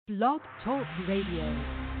Blog Talk Radio.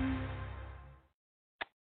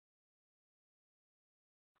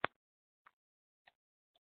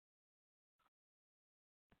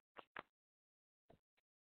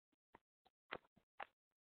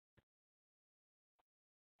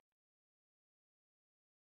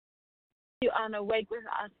 You on Awake with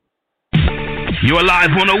us. You're live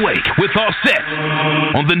on Awake with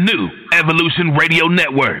Auset on the new Evolution Radio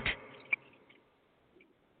Network.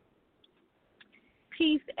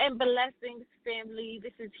 Peace and blessings, family.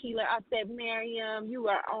 This is Healer Auset Miriam. You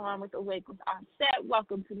are on with Awake with Auset.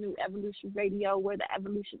 Welcome to New Evolution Radio, where the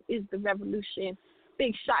evolution is the revolution.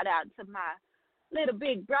 Big shout out to my little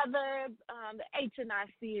big brother, the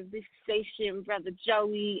HNIC of this station, Brother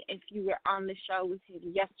Joey. If you were on the show with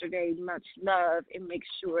him yesterday, much love, and make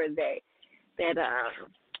sure that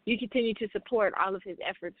you continue to support all of his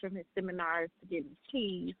efforts, from his seminars to getting his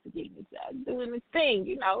keys to getting his, doing his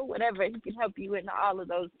thing, whatever. He can help you in all of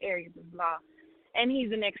those areas of law. And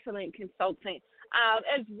he's an excellent consultant,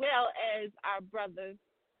 as well as our brother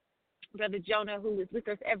Jonah, who is with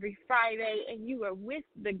us every Friday. And you are with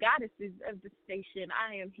the goddesses of the station.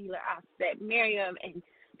 I am Healer Auset Miriam, and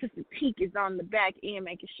Sister Teak is on the back end,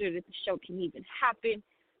 making sure that the show can even happen.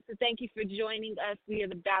 So thank you for joining us. We are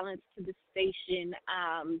the balance to the station,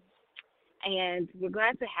 and we're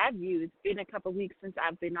glad to have you. It's been a couple of weeks since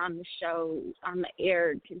I've been on the show, on the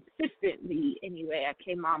air consistently. Anyway, I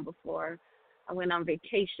came on before I went on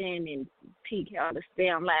vacation, and Teak held us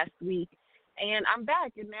down last week. And I'm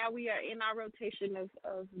back, and now we are in our rotation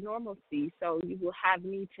of normalcy. So you will have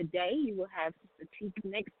me today. You will have Sister Teak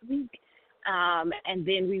next week. And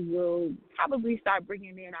then we will probably start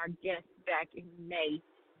bringing in our guests back in May.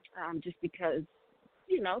 Just because,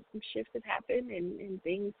 some shifts have happened and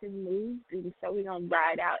things have moved. And so we're going to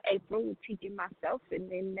ride out April with Teak and myself,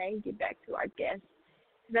 and then May get back to our guests.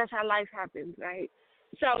 That's how life happens, right?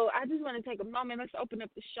 So I just want to take a moment. Let's open up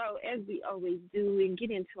the show as we always do and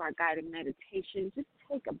get into our guided meditation. Just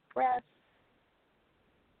take a breath.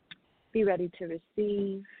 Be ready to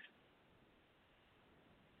receive.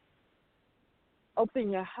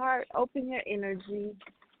 Open your heart. Open your energy.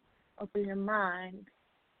 Open your mind.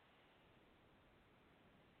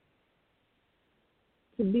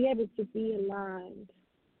 To be able to be aligned,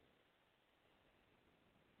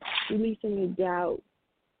 releasing the doubt,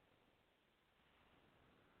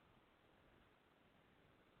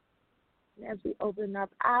 as we open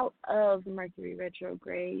up out of Mercury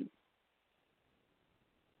retrograde,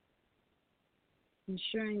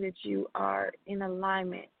 ensuring that you are in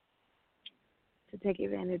alignment to take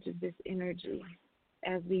advantage of this energy.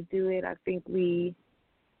 As we do it, I think we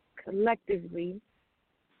collectively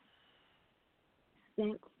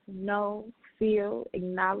sense, know, feel,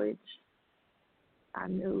 acknowledge our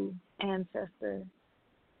new ancestor,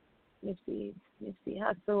 Nipsey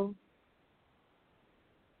Hussle,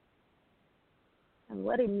 and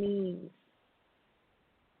what it means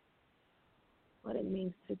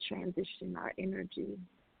to transition our energy.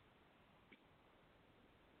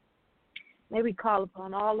 May we call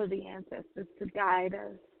upon all of the ancestors to guide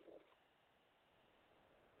us.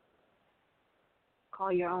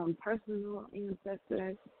 Call your own personal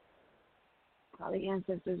ancestors. Call the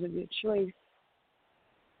ancestors of your choice.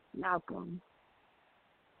 Malcolm,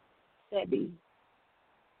 Sebi,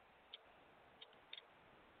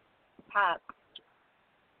 Pop.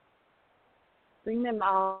 Bring them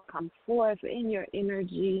all, come forth in your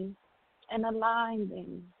energy and align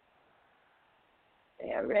them.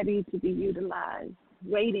 They are ready to be utilized,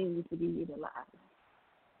 waiting to be utilized.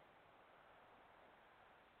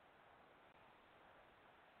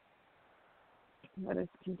 Let us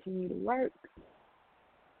continue to work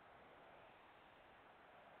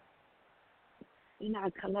in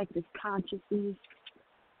our collective consciousness.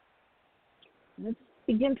 Let's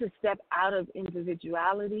begin to step out of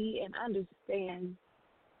individuality and understand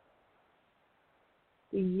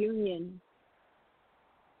the union,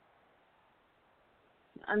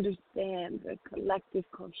 understand the collective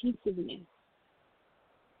cohesiveness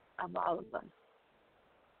of all of us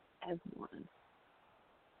as one.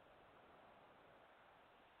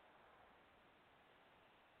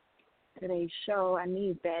 Today's show, I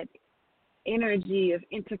need that energy of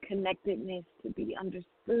interconnectedness to be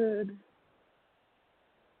understood.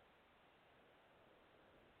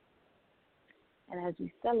 And as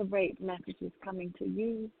we celebrate messages coming to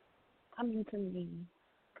you, coming to me,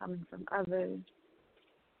 coming from others,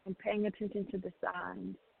 and paying attention to the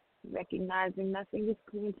signs, recognizing nothing is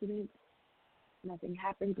coincidence, nothing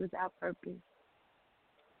happens without purpose.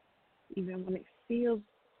 Even when it feels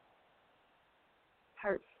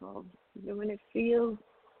hurtful, even when it feels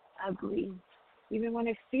ugly, even when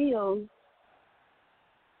it feels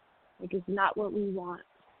Like it's not what we want.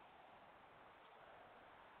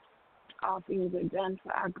 All things are done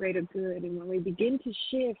for our greater good. And when we begin to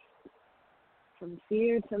shift from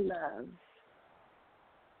fear to love,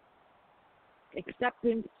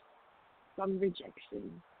 acceptance from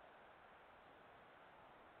rejection,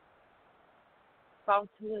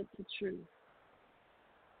 falsehood to truth,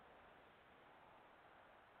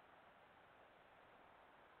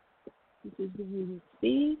 this is when you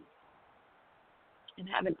see and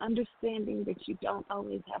have an understanding that you don't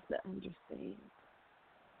always have to understand.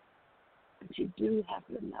 But you do have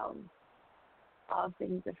to know all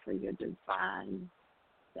things are for your divine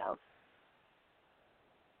self.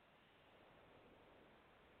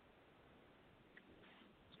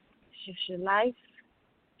 Shifts your life,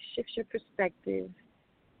 shifts your perspective,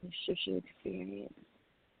 and shifts your experience.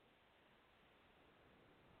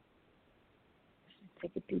 Just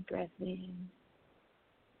take a deep breath in.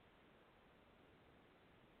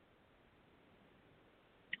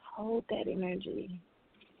 Hold that energy.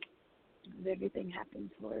 Everything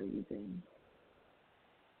happens for a reason.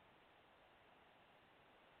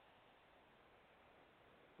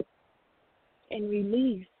 And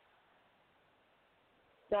release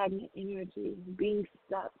stagnant energy, being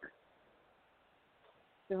stuck,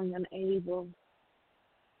 feeling unable.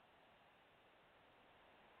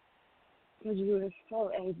 Because you are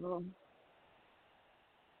so able.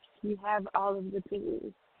 You have all of the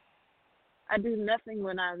tools. I do nothing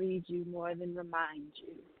when I read you more than remind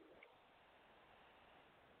you.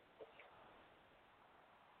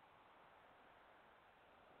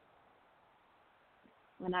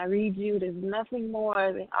 When I read you, there's nothing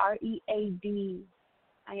more than READ.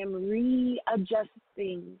 I am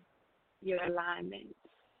readjusting your alignment.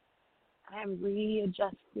 I am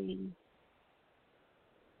readjusting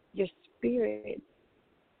your spirit.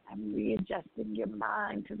 I'm readjusting your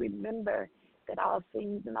mind to remember that all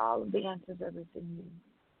things and all of the answers are within you.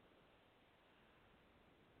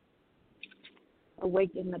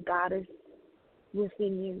 Awaken the goddess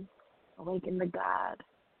within you. Awaken the God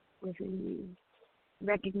within you.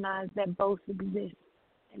 Recognize that both exist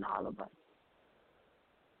in all of us.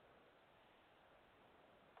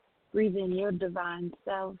 Breathe in your divine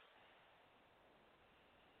self.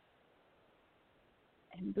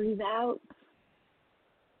 And breathe out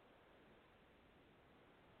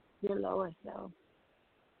your lower self.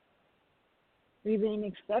 Breathe in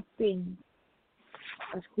accepting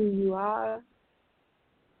of who you are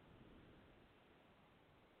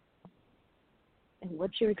and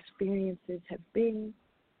what your experiences have been.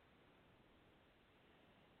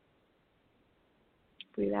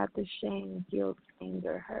 Breathe out the shame, guilt,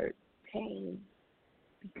 anger, hurt, pain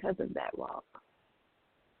because of that walk.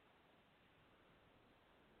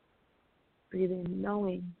 Breathe in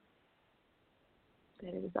knowing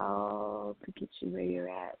that it is all to get you where you're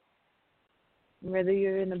at. Whether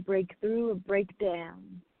you're in a breakthrough or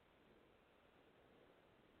breakdown,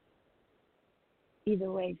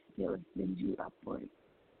 either way still sends you upward.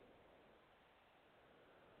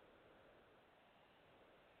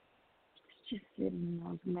 Just sit in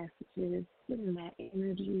those messages, sit in that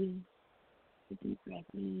energy, a deep breath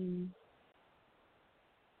in,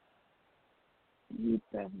 deep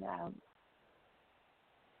breath out.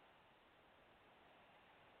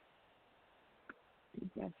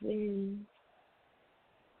 Deep breath in.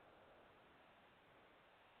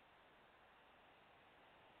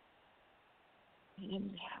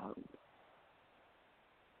 And out.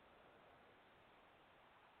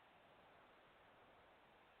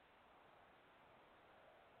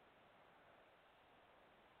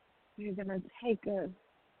 You're going to take a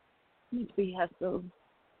Nipsey Hussle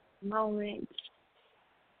moment.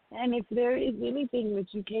 And if there is anything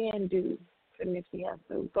that you can do for Nipsey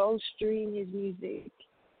Hussle, go stream his music.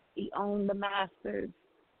 He owned the masters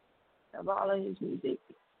of all of his music.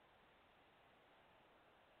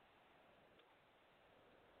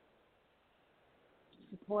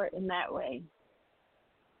 Support in that way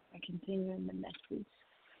by continuing the message.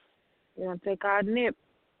 We're going to take our nip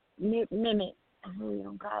minute. We're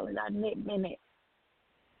going to call it our nip minute.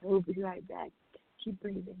 We'll be right back. Keep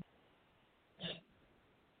breathing.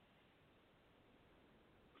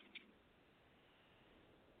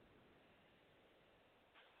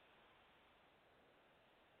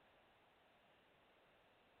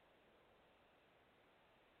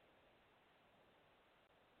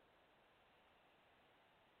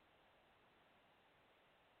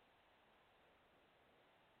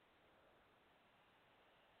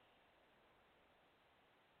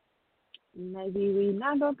 Maybe we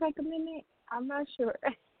not going to take a minute. I'm not sure.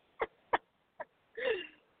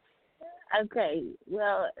 Okay,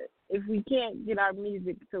 well, if we can't get our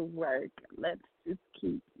music to work, let's just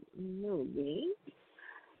keep moving.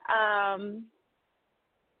 Um,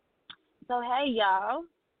 so hey y'all,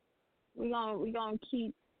 we gonna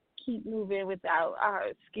keep moving without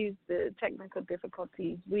excuse the technical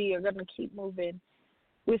difficulties. We are gonna keep moving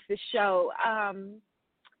with the show.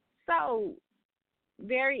 So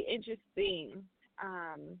very interesting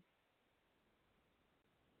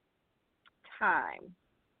time.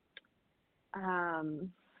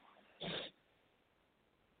 Um,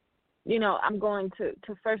 I'm going to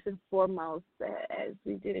first and foremost, as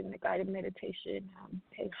we did in the guided meditation,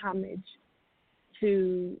 pay homage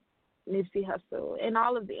to Nipsey Hussle and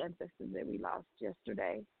all of the ancestors that we lost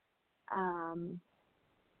yesterday.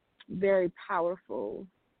 Very powerful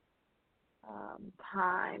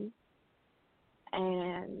time.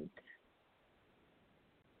 And,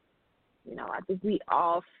 I think we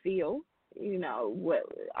all feel, what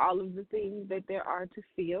all of the things that there are to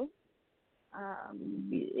feel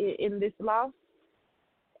in this loss.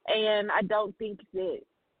 And I don't think that,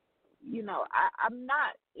 I'm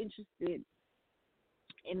not interested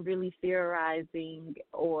in really theorizing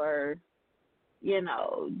or,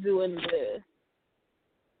 doing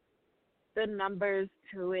the numbers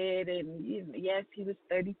to it. And yes, he was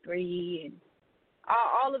 33 and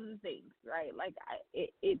all of the things, right? Like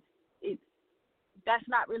it's that's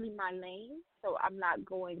not really my lane, so I'm not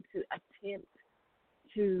going to attempt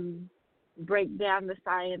to break down the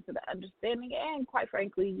science of the understanding. And quite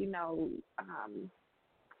frankly,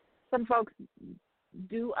 some folks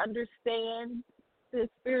do understand the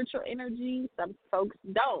spiritual energy, some folks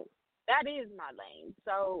don't. That is my lane.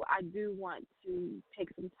 So I do want to take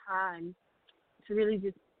some time to really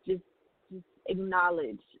just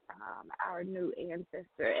acknowledge our new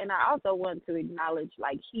ancestor. And I also want to acknowledge,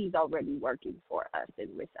 like, he's already working for us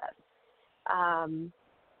and with us.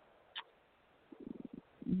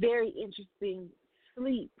 Very interesting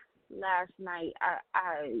sleep last night.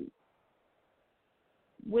 I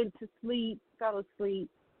went to sleep, fell asleep,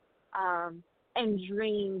 and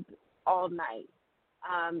dreamed all night.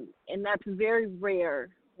 And that's very rare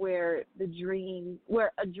where a dream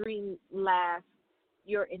lasts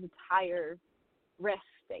your entire rest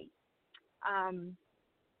state.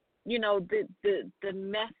 The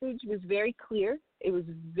message was very clear. It was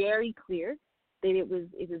very clear that it was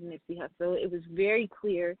Nipsey Hussle. It was very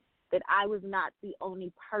clear that I was not the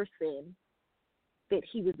only person that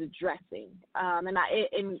he was addressing. And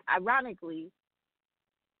ironically,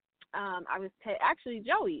 I was actually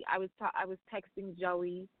Joey. I was texting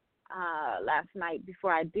Joey last night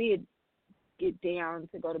before I did get down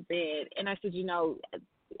to go to bed, and I said,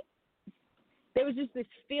 there was just this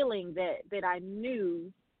feeling that I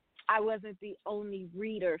knew I wasn't the only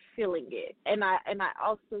reader feeling it, and I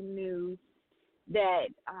also knew that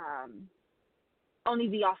only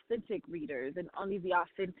the authentic readers and only the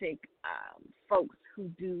authentic folks who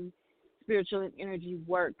do spiritual and energy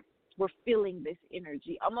work were feeling this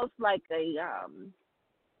energy, almost like a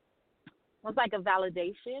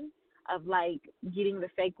validation of like getting the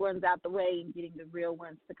fake ones out the way and getting the real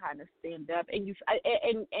ones to kind of stand up. And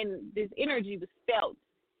this energy was felt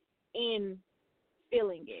in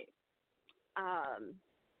feeling it,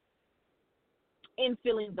 in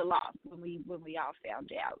feeling the loss when we all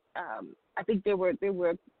found out. I think there were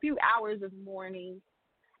a few hours of mourning,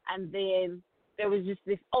 and then there was just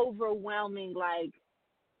this overwhelming, like,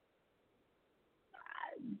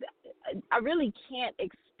 I really can't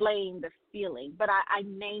explain the feeling, but I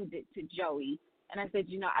named it to Joey, and I said,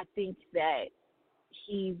 I think that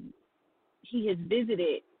he has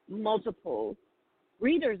visited multiple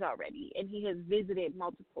readers already, and he has visited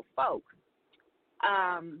multiple folks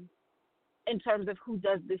in terms of who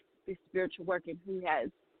does this spiritual work and who has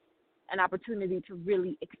an opportunity to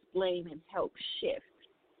really explain and help shift.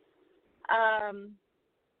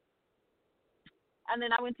 And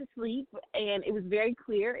then I went to sleep, and it was very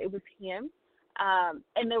clear it was him.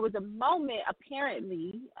 And there was a moment,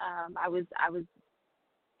 apparently, I was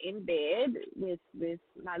in bed with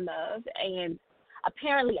my love, and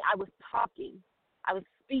apparently I was talking. I was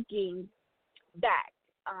speaking back,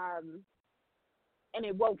 and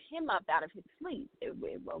it woke him up out of his sleep. It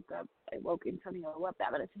woke Antonio up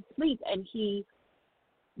out of his sleep, and he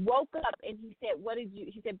woke up and he said,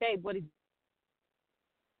 he said, babe, what did you?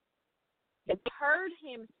 I heard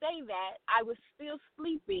him say that. I was still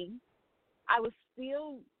sleeping. I was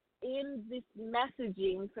still in this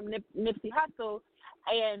messaging from Nipsey Hussle,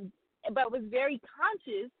 but was very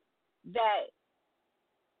conscious that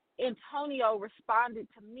Antonio responded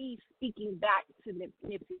to me speaking back to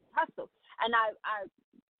Nipsey Hussle, and I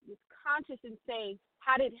was conscious in saying,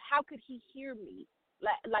 how could he hear me?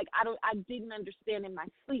 Like I didn't understand in my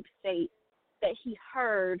sleep state that he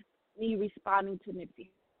heard me responding to Nipsey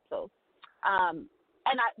Hussle.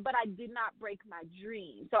 But I did not break my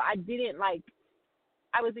dream. So I didn't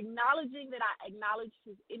I was acknowledging that I acknowledged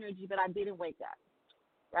his energy, but I didn't wake up.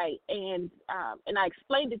 Right. And I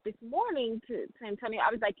explained it this morning to Antonio.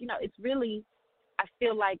 I was like, it's really, I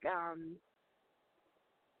feel like,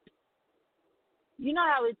 you know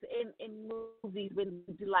how it's in movies when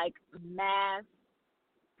you do like mass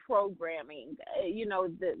programming,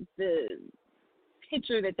 the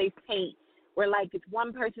picture that they paint where like it's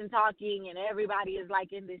one person talking and everybody is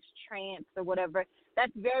like in this trance or whatever.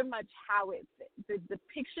 That's very much how the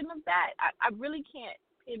depiction of that. I really can't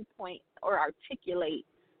pinpoint or articulate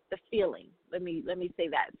the feeling. Let me say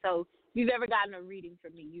that. So if you've ever gotten a reading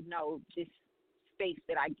from me, you know this space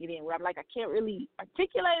that I get in where I'm like, I can't really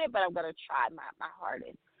articulate it, but I'm going to try my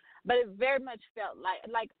hardest. But it very much felt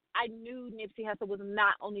like I knew Nipsey Hussle was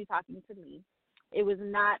not only talking to me. It was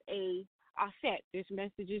not Auset, this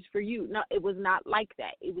message is for you. No, it was not like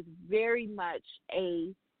that. It was very much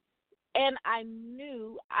and I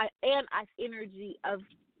knew energy of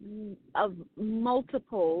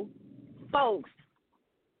multiple folks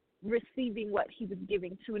receiving what he was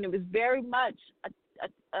giving to, and it was very much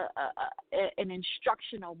an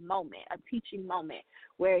instructional moment, a teaching moment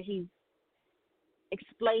where he's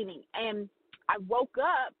explaining. And I woke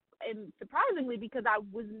up, and surprisingly, because I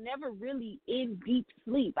was never really in deep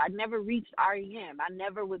sleep, I never reached REM. I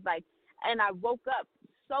never was and I woke up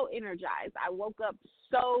so energized. I woke up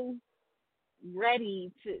so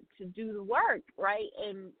ready to do the work, right?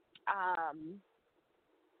 And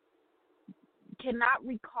cannot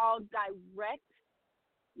recall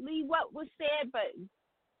directly what was said, but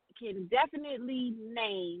can definitely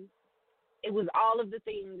name it was all of the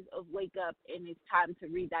things of wake up and it's time to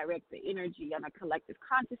redirect the energy on a collective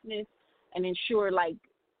consciousness and ensure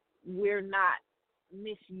we're not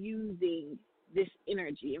misusing this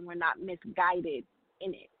energy and we're not misguided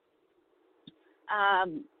in it.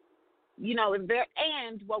 And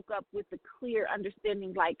woke up with the clear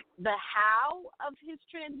understanding the how of his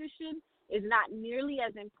transition is not nearly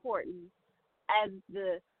as important as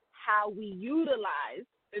the how we utilize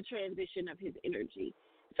the transition of his energy.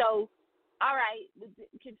 So, all right,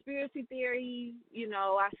 conspiracy theory,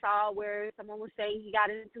 I saw where someone was saying he got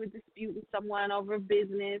into a dispute with someone over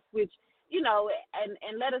business, which,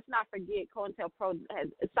 and let us not forget COINTELPRO has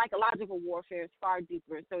psychological warfare is far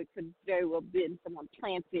deeper, so it could very well have been someone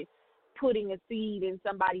putting a seed in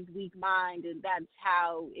somebody's weak mind, and that's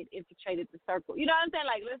how it infiltrated the circle. You know what I'm saying?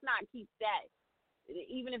 Let's not keep that.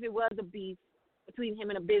 Even if it was a beef between him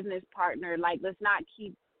and a business partner, let's not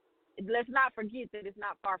forget that it's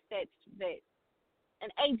not far-fetched that an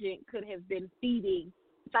agent could have been feeding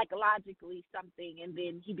psychologically something, and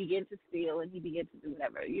then he began to steal and he began to do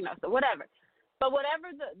whatever, so whatever. But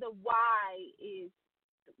whatever the why is,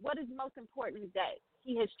 what is most important is that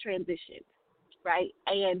he has transitioned, right?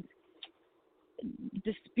 And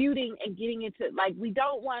disputing and getting into, we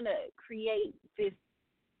don't want to create this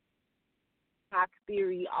box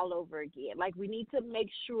theory all over again. We need to make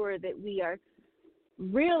sure that we are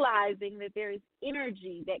realizing that there is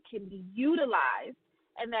energy that can be utilized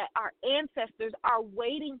and that our ancestors are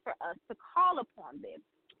waiting for us to call upon them.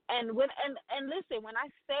 And listen, when I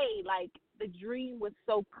say the dream was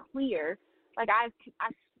so clear, I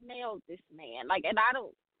smelled this man, and I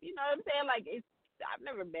don't, you know what I'm saying? I've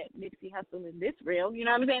never met Nipsey Hussle in this realm, you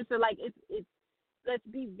know what I'm saying? So it's let's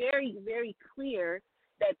be very, very clear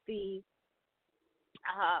that the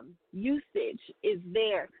usage is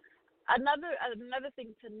there. Another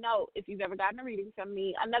thing to note, if you've ever gotten a reading from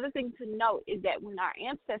me, another thing to note is that when our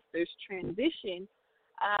ancestors transition,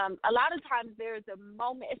 a lot of times there is a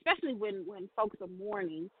moment, especially when folks are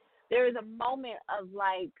mourning, there is a moment of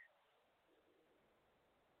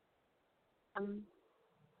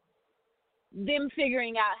them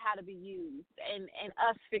figuring out how to be used and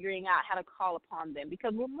us figuring out how to call upon them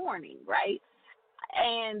because we're mourning, right?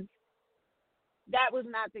 And that was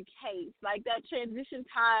not the case. That transition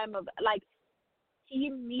time of he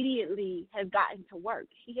immediately has gotten to work.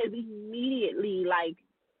 He has immediately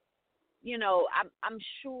I'm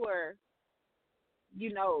sure,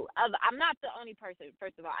 I'm not the only person.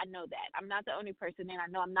 First of all, I know that I'm not the only person, and I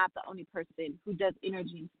know I'm not the only person who does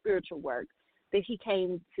energy and spiritual work that he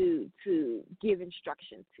came to give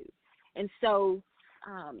instruction to. And so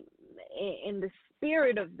in the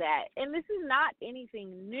spirit of that, and this is not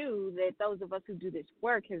anything new that those of us who do this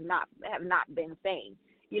work have not been saying.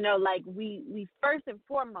 We first and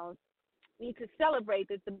foremost need to celebrate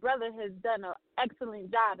that the brother has done an excellent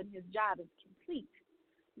job and his job is complete.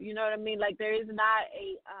 You know what I mean? There is not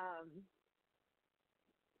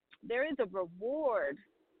there is a reward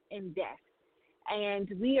in death. And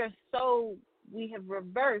we are so have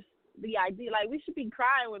reversed the idea. Like, we should be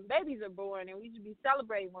crying when babies are born, and we should be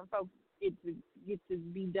celebrating when folks get to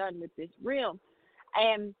be done with this realm.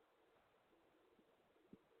 And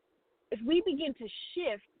if we begin to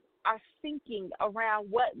shift our thinking around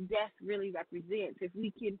what death really represents, if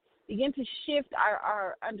we can begin to shift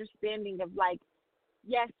our understanding of, like,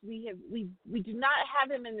 yes, we do not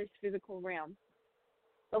have him in this physical realm,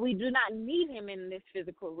 but we do not need him in this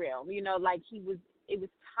physical realm. You know, like, it was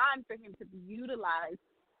time for him to be utilized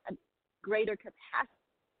a greater capacity.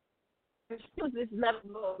 There still this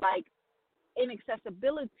level of, like,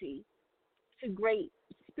 inaccessibility to great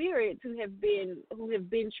spirits who have been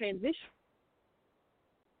transitioned.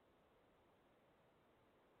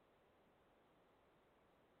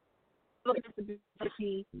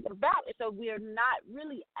 About it. So we are not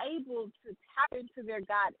really able to tap into their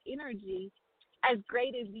God energy as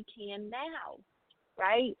great as we can now,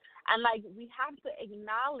 right? And, like, we have to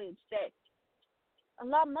acknowledge that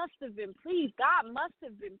Allah must have been pleased. God must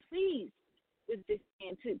have been pleased with this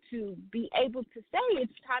man to be able to say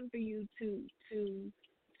it's time for you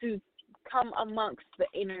to come amongst the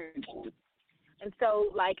energy. And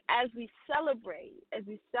so, like, as we celebrate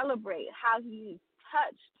how he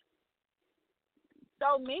touched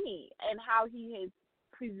so many, and how he has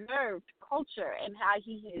preserved culture, and how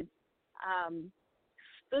he has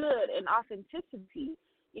stood in authenticity,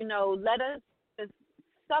 you know, let us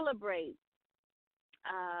celebrate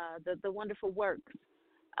the wonderful works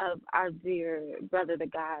of our dear brother, the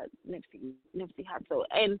God, Nipsey Hussle,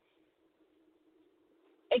 and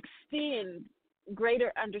extend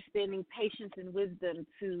greater understanding, patience, and wisdom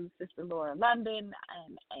to Sister Laura London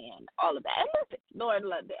and all of that. And listen, Laura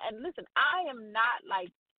London, and listen, I am not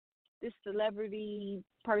like this celebrity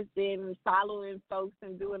person following folks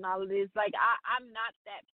and doing all of this. Like, I'm not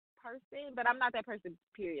that person, but I'm not that person,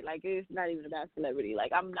 period. Like, it's not even about celebrity.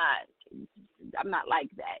 Like, I'm not like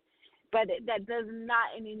that. But that does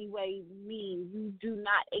not in any way mean we do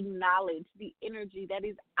not acknowledge the energy that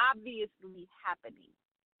is obviously happening,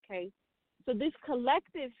 okay? So this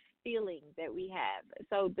collective feeling that we have,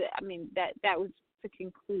 that was to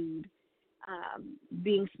conclude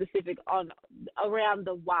being specific around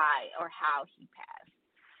the why or how he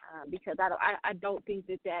passed, because I don't think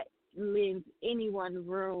that lends anyone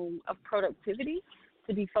room of productivity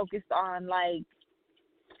to be focused on, like,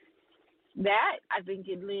 that. I think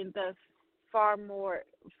it lends us far more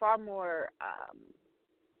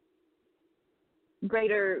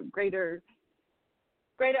greater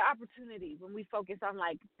opportunity when we focus on,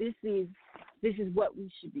 like, this is what we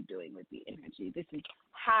should be doing with the energy. This is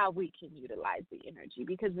how we can utilize the energy,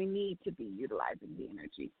 because we need to be utilizing the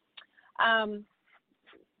energy.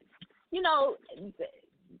 You know,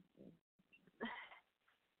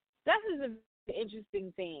 that is an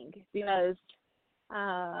interesting thing, because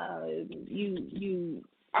you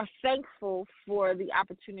are thankful for the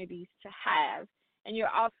opportunities to have, and you're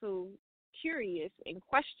also curious and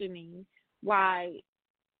questioning why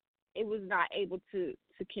it was not able to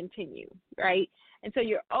continue, right? And so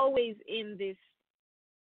you're always in this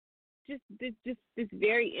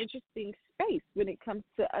very interesting space when it comes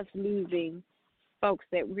to us losing folks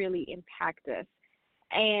that really impact us.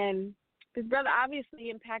 And this brother obviously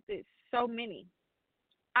impacted so many.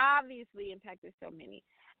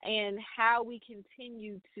 And how we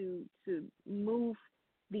continue to move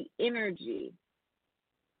the energy,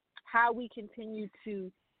 how we continue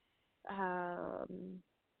to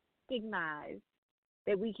recognize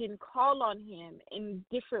that we can call on him in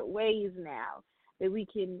different ways now, that we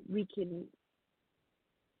can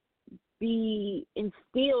be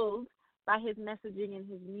instilled by his messaging and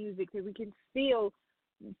his music, that we can still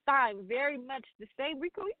find very much the same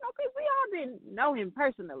Rico, you know, because we all didn't know him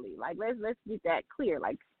personally. Like, let's get that clear.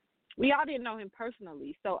 Like, we all didn't know him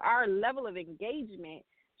personally, so our level of engagement,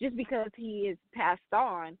 just because he is passed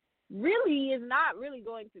on, really is not really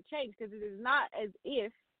going to change, because it is not as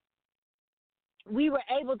if we were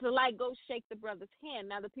able to, like, go shake the brother's hand.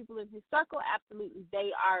 Now, the people in his circle, absolutely,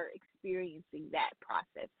 they are experiencing that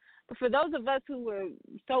process. But for those of us who were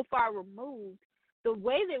so far removed, the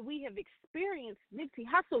way that we have experienced Nipsey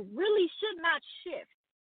Hussle really should not shift,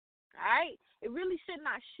 all right? It really should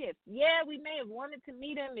not shift. Yeah, we may have wanted to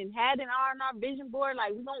meet him and had it on our vision board, like,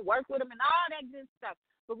 we're going to work with him and all that good stuff.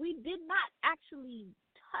 But we did not actually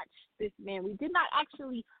touch this man. We did not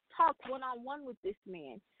actually talk one-on-one with this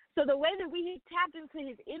man. So the way that we have tapped into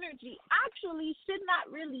his energy actually should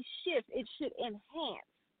not really shift. It should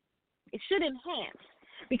enhance. It should enhance,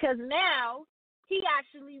 because now he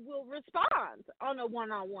actually will respond on a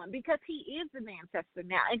one-on-one because he is an ancestor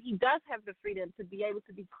now, and he does have the freedom to be able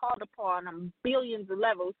to be called upon on billions of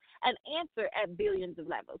levels and answer at billions of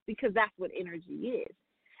levels, because that's what energy is.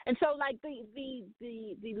 And so, like, the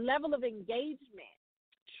level of engagement,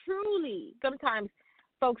 truly, sometimes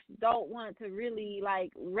folks don't want to really,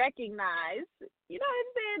 like, recognize, you know what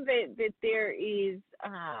I'm saying, that there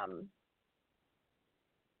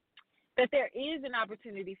is an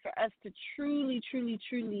opportunity for us to truly, truly,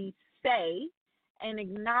 truly say and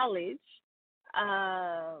acknowledge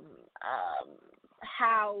how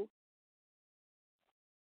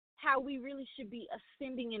we really should be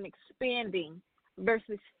ascending and expanding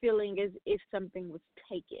versus feeling as if something was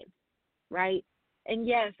taken, right? And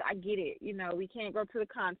yes, I get it. You know, we can't go to the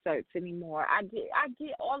concerts anymore. I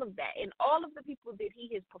get all of that, and all of the people that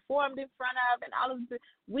he has performed in front of, and all of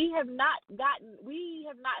we have not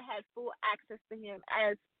had full access to him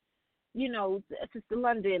as, you know, Sister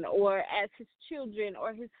London, or as his children,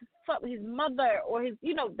 or his mother, or his,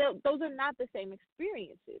 you know, those are not the same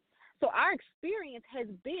experiences. So our experience has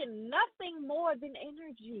been nothing more than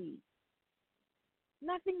energy.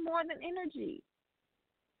 Nothing more than energy.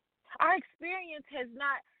 Our experience has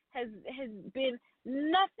been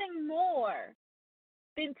nothing more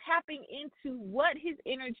than tapping into what his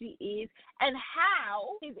energy is and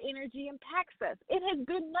how his energy impacts us. It has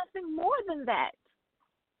been nothing more than that.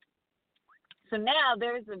 So now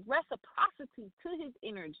there is a reciprocity to his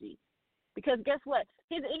energy, because guess what?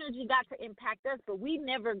 His energy got to impact us, but we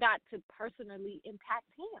never got to personally impact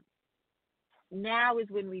him. Now is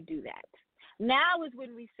when we do that. Now is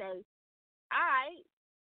when we say,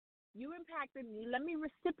 you impacted me. Let me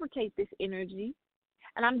reciprocate this energy,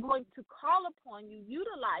 and I'm going to call upon you,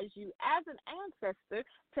 utilize you as an ancestor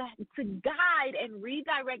to guide and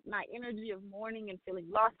redirect my energy of mourning and feeling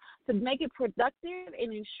lost, to make it productive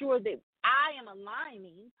and ensure that I am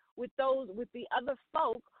aligning with the other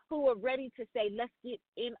folk who are ready to say, let's get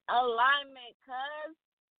in alignment, cuz,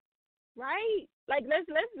 right? Like, let's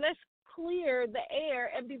clear the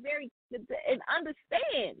air and be and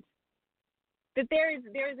understand that there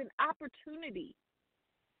is an opportunity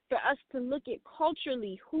for us to look at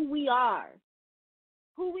culturally who we are,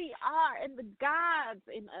 and the gods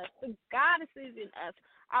in us, the goddesses in us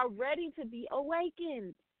are ready to be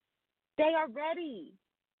awakened. They are ready.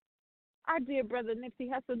 Our dear brother Nipsey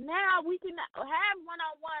Hussle, now we can have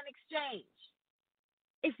one-on-one exchange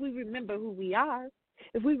if we remember who we are,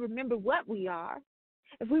 if we remember what we are.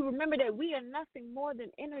 If we remember that we are nothing more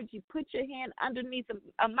than energy, put your hand underneath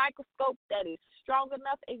a microscope that is strong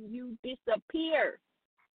enough and you disappear.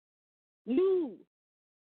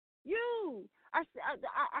 Our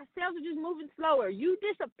cells are just moving slower. You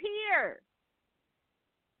disappear.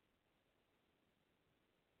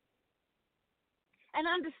 And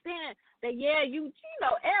understand that, yeah, you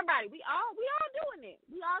know, everybody, we all doing it.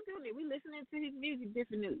 We all doing it. We listening to his music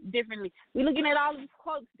differently. We looking at all of his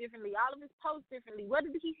quotes differently, all of his posts differently. What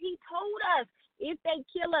did he told us? If they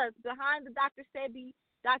kill us behind the Dr. Sebi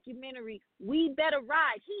documentary, we better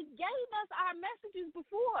ride. He gave us our messages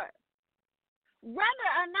before. Whether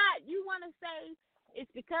or not you want to say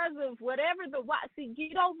it's because of whatever the why. See,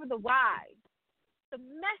 get over the why. The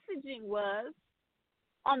messaging was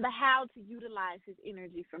on the how to utilize his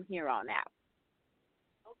energy from here on out.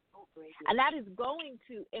 And that is going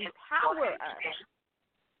to empower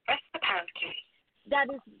us.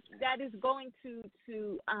 That is going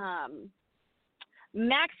to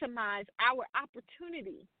maximize our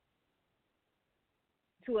opportunity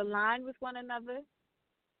to align with one another,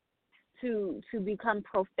 to become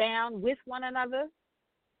profound with one another,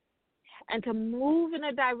 and to move in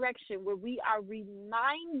a direction where we are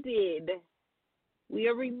reminded. We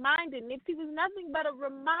are reminded. Nipsey was nothing but a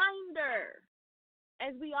reminder,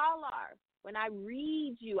 as we all are. When I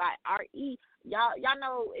read you, y'all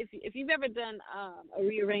know, if you've ever done a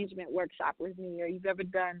rearrangement workshop with me, or you've ever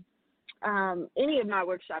done any of my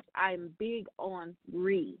workshops, I am big on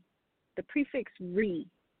re. The prefix re.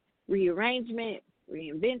 Rearrangement,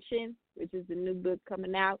 reinvention, which is the new book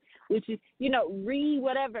coming out, which is, you know,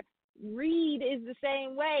 whatever. Read is the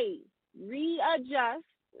same way. Readjust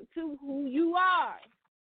to who you are.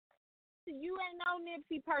 So you ain't know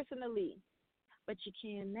Nipsey personally, but you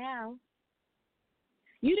can now.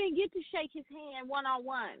 You didn't get to shake his hand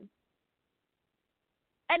one-on-one.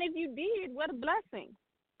 And if you did, what a blessing.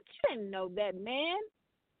 But you didn't know that man.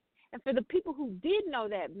 And for the people who did know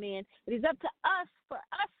that man, it is up to us, for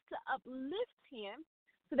us to uplift him,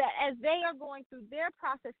 so that as they are going through their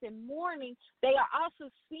process in mourning, they are also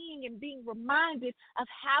seeing and being reminded of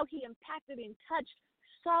how he impacted and touched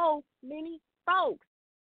so many folks.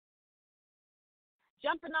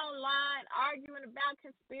 jumping online, arguing about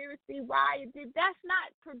conspiracy, why it did. That's not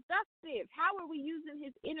productive. How are we using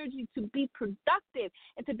his energy to be productive?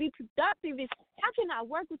 And to be productive is, how can I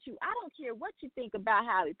work with you? I don't care what you think about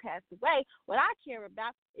how he passed away. What I care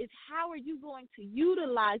about is how are you going to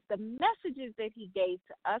utilize the messages that he gave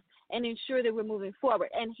to us and ensure that we're moving forward.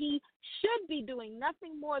 And he should be doing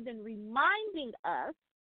nothing more than reminding us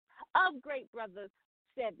of great brother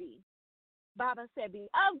Baba Sebi,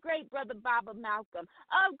 of great brother Baba Malcolm,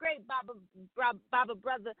 of great Baba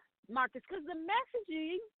brother Marcus, because the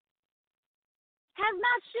messaging has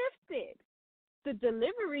not shifted. The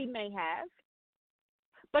delivery may have,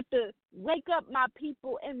 but the wake up my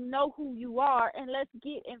people and know who you are and let's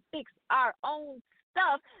get and fix our own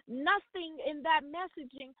stuff, nothing in that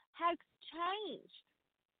messaging has changed.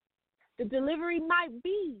 The delivery might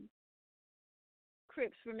be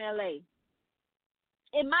Crips from LA.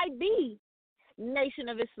 It might be Nation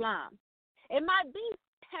of Islam. It might be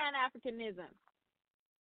Pan-Africanism.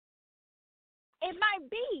 It might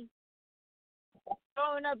be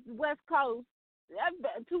throwing up the West Coast,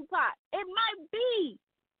 Tupac. It might be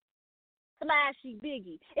Slashy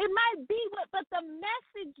Biggie. It might be but the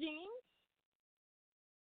messaging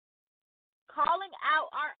calling out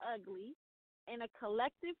our ugly in a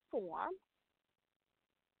collective form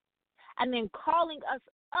and then calling us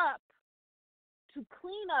up to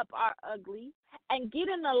clean up our ugly and get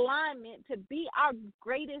in alignment to be our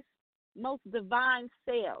greatest, most divine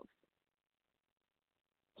selves.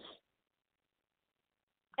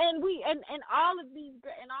 And we and all of these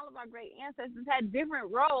and all of our great ancestors had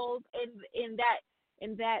different roles in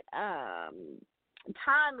that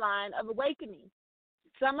timeline of awakening.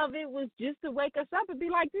 Some of it was just to wake us up and be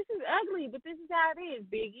like, this is ugly, but this is how it is,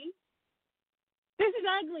 Biggie. This is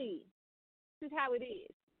ugly. This is how it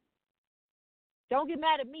is. Don't get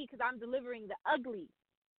mad at me because I'm delivering the ugly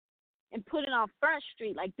and putting on Front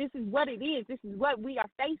Street like this is what it is. This is what we are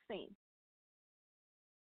facing.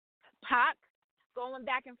 Pac going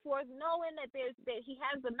back and forth, knowing that he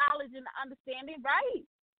has the knowledge and the understanding. Right?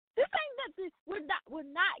 This ain't that. We're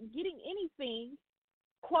not getting anything,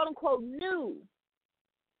 quote unquote, new.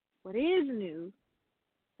 What is new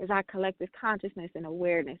is our collective consciousness and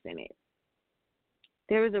awareness in it.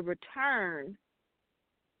 There is a return.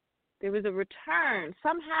 There was a return.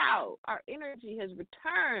 Somehow our energy has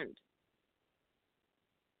returned.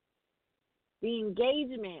 The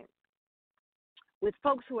engagement with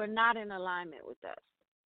folks who are not in alignment with us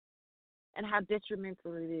and how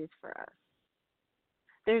detrimental it is for us.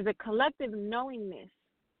 There's a collective knowingness.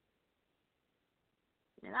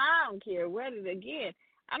 And I don't care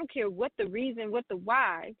I don't care what the reason, what the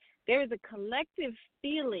why. There is a collective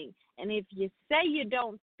feeling. And if you say you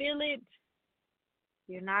don't feel it,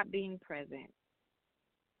 you're not being present.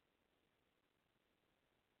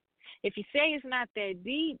 If you say it's not that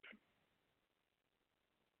deep,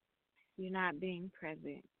 you're not being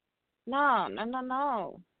present. No.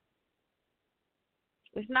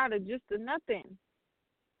 It's not just a nothing.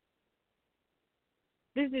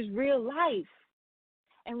 This is real life.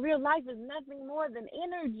 And real life is nothing more than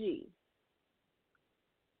energy.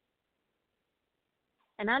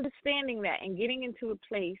 And understanding that and getting into a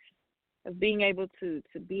place of being able to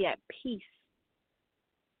be at peace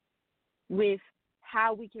with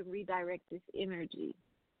how we can redirect this energy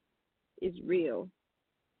is real.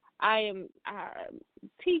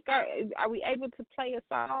 Teak, are we able to play a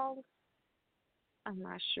song? I'm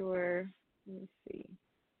not sure. Let me see.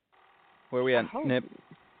 Where we at, Nip?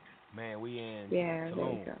 Man, we in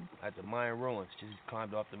Tulum at the Mayan ruins. Just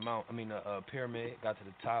climbed off the pyramid, got to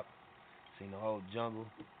the top, seen the whole jungle,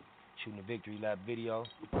 shooting a victory lap video.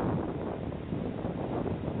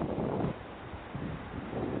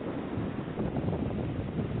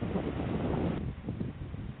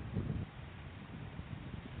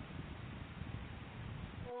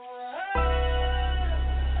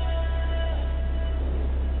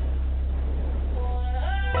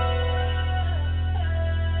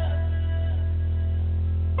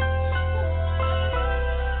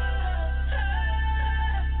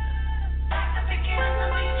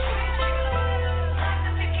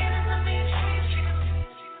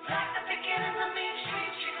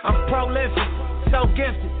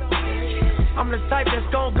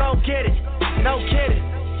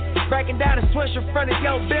 In front of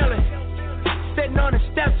your building, sitting on the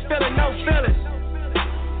steps, feeling no feelings.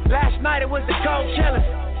 Last night it was the cold killing.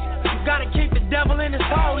 You gotta keep the devil in his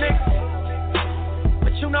hole, nigga.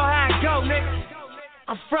 But you know how it go, nigga.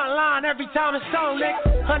 I'm front line every time it's on,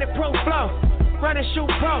 nigga. 100 proof flow, run and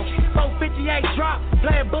shoot pro. 458 drop,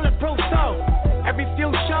 playing bulletproof soul. Every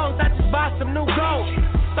few shows I just buy some new gold.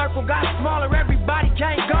 Circle got smaller, everybody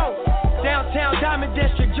can't go. Downtown Diamond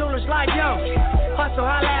District jewelers like yo. Hustle,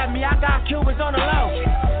 holla at me, I got Cubans on the low.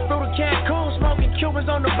 Through the Cancun, smoking Cubans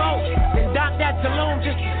on the boat. Then dock that Tulum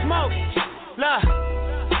just to smoke. Look,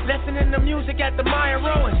 listening to music at the Mayan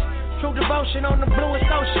ruins. True devotion on the bluest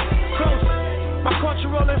ocean. Cruising, my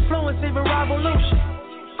cultural influence, even revolution.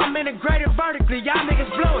 I'm integrated vertically, y'all niggas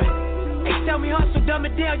blew it. They tell me hustle, dumb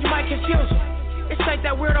it down, you might confuse them. It's like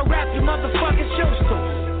that weirdo rap you motherfuckers choose to.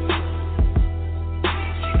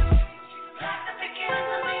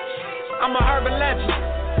 I'm a urban legend,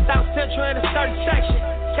 South Central in a certain section.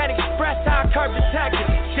 Can't express how I curb detected.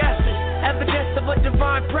 Destined, evidence of a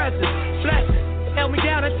divine presence. Blessing, held me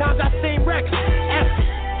down at times I seem reckless. Effort,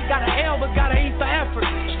 got an L but got an E for effort.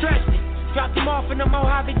 Stretch me, dropped him off in the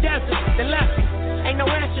Mojave Desert, then left me. Ain't no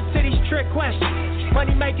answer to these trick questions.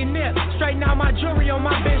 Money making nip, straighten out my jewelry on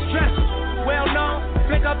my bitch dresser. Well known,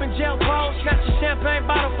 flick up in jail clothes. Snatch a champagne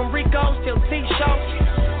bottle from Rico's till T-shows.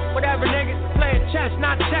 Whatever, nigga, playing chess,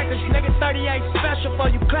 not checkers. Nigga, 38 special for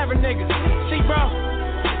you clever niggas. See, bro,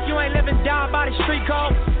 you ain't living down by the street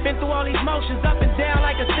code. Been through all these motions up and down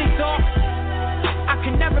like a seesaw. I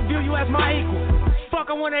can never view you as my equal. Fuck,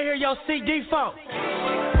 I wanna hear your CD phone.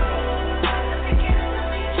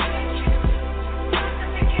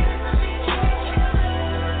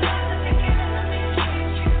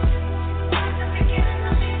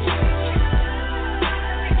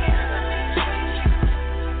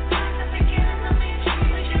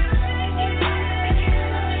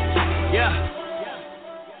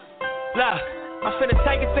 I'm finna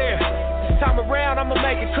take it there. This time around, I'ma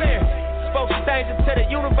make it clear. Spoke some things into the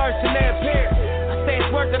universe and they appear. I say it's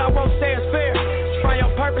worth it, I won't say it's fair. Try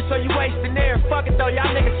on purpose so you wasting air. Fuck it though, y'all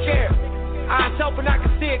niggas scared. Eyes open, I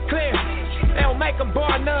can see it clear. They don't make them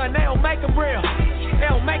bar none, they don't make them real. They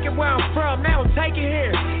don't make it where I'm from, they don't take it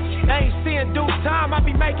here. They ain't seeing due time, I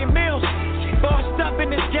be making meals. Bossed up in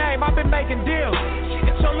this game, I've been making deals.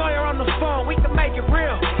 Get your lawyer on the phone, we can make it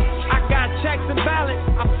real. I got checks and balance,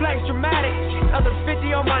 I flex dramatic. Other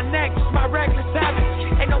 50 on my neck, it's my reckless habit.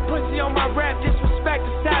 Ain't no pussy on my rap, disrespect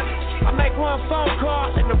the savage. I make one phone call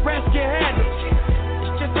and the rest get handled.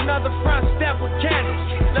 It's just another front step with candles.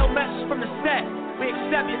 No message from the set, we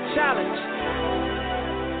accept your challenge.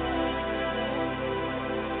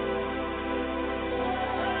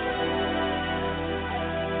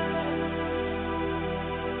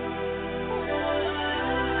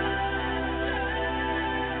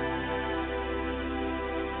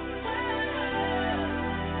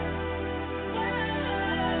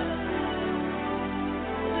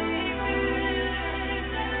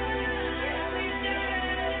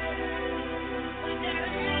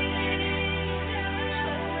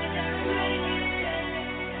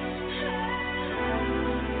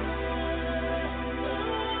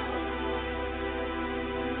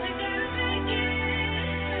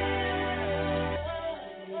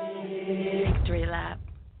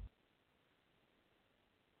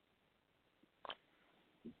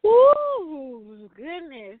 Ooh,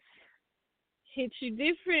 goodness. Hit you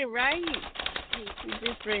different, right? Hit you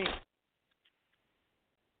different.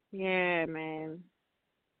 Yeah, man.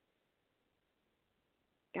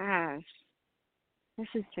 Gosh.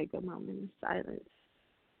 Let's just take a moment of silence.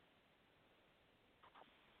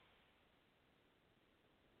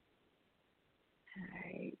 All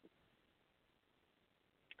right.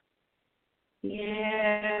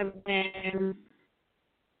 Yeah, man.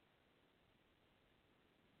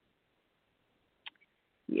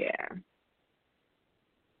 Yeah.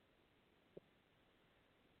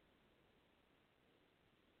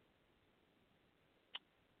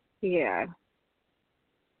 Yeah.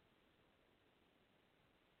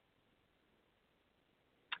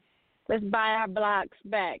 Let's buy our blocks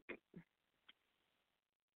back.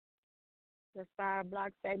 Let's buy our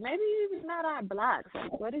blocks back. Maybe even not our blocks.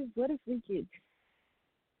 Like, what if we could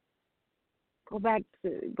go back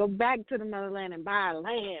to the motherland and buy our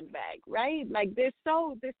land back, right? Like there's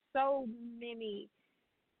so many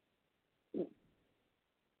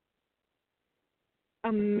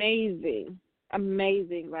amazing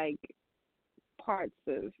like parts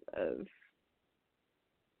of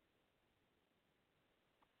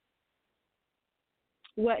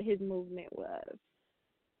what his movement was.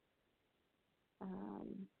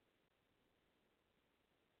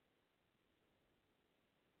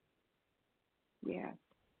 Yeah.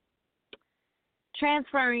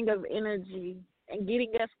 Transferring of energy and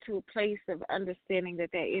getting us to a place of understanding that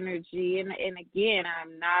energy, and again,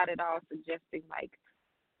 I'm not at all suggesting like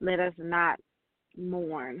let us not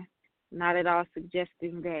mourn, not at all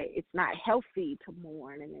suggesting that it's not healthy to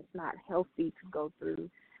mourn and it's not healthy to go through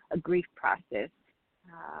a grief process.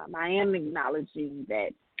 I am acknowledging that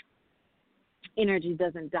energy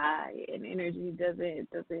doesn't die and energy doesn't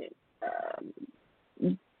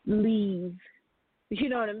leave. You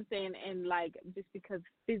know what I'm saying? And like, just because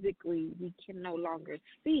physically we can no longer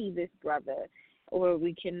see this brother, or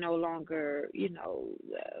we can no longer,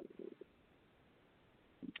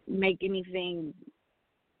 make anything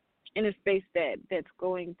in a space that's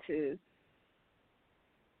going to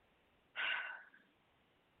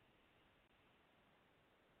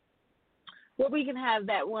where we can have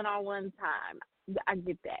that one-on-one time. I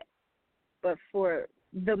get that. But for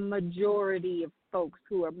the majority of folks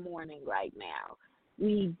who are mourning right now,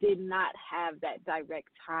 we did not have that direct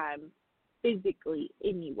time physically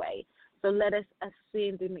anyway. So let us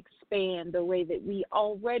ascend and expand the way that we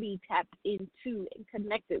already tapped into and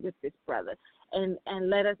connected with this brother. And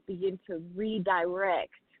let us begin to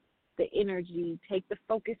redirect the energy, take the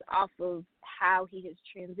focus off of how he has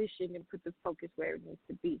transitioned and put the focus where it needs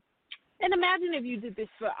to be. And imagine if you did this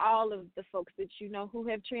for all of the folks that you know who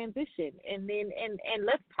have transitioned. And then and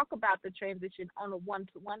let's talk about the transition on a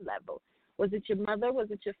one-to-one level. Was it your mother?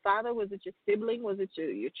 Was it your father? Was it your sibling? Was it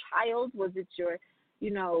your child? Was it your,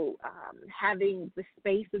 having the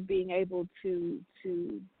space of being able to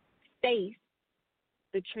face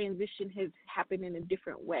the transition has happened in a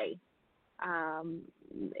different way,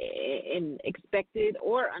 and expected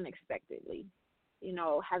or unexpectedly?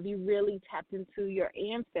 Have you really tapped into your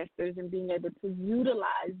ancestors and being able to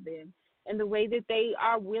utilize them in the way that they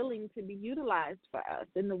are willing to be utilized for us,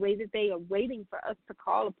 in the way that they are waiting for us to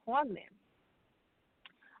call upon them?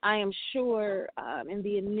 I am sure in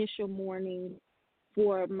the initial mourning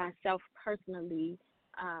for myself personally,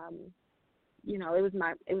 it was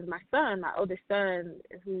my son, my oldest son,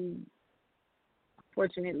 who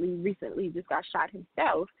fortunately recently just got shot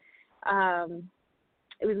himself.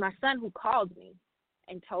 It was my son who called me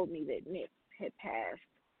and told me that Nip had passed.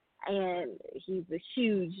 And he's a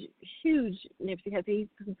huge, huge Nipsey Hussle. He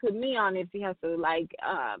put me on Nipsey Hussle.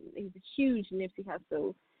 He's a huge Nipsey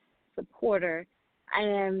Hussle supporter.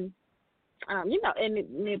 And, and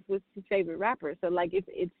Nip was his favorite rapper. So,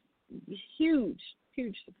 it's huge,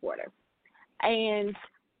 huge supporter. And,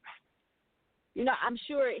 I'm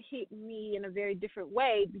sure it hit me in a very different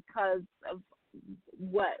way because of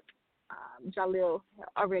what Jalil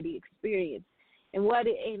already experienced. And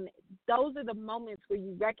those are the moments where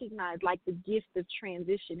you recognize the gift of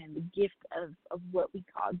transition and the gift of what we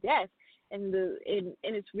call death. And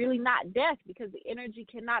it's really not death, because the energy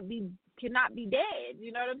cannot be dead.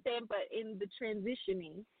 You know what I'm saying? But in the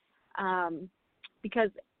transitioning,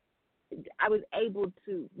 because I was able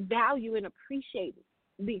to value and appreciate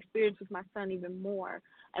the experience with my son even more,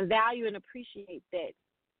 and value and appreciate that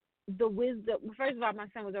the wisdom. First of all, my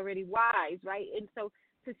son was already wise, right? And so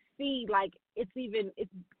to see it's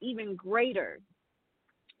even greater,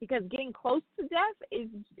 because getting close to death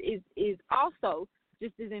is also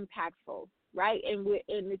just as impactful, right? And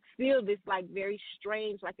it's still this very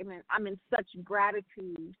strange, I'm in such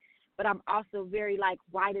gratitude, but I'm also very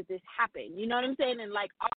why did this happen? You know what I'm saying? And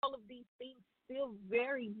all of these things still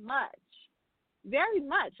very much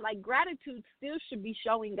gratitude still should be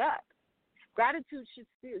showing up. Gratitude should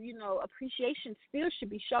still, appreciation still should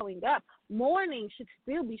be showing up. Mourning should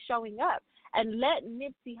still be showing up. And let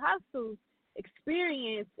Nipsey Hussle's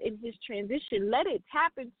experience in his transition, let it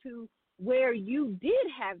tap into where you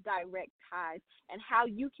did have direct ties and how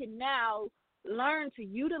you can now learn to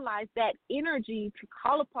utilize that energy to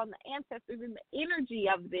call upon the ancestors and the energy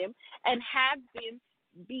of them and have them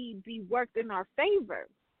be worked in our favor.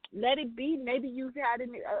 Let it be. Maybe you've had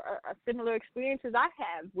a similar experience as I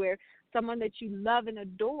have, where someone that you love and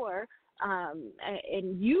adore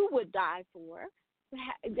and you would die for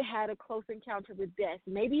had a close encounter with death.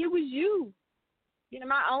 Maybe it was you.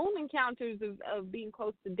 My own encounters of being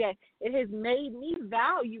close to death, it has made me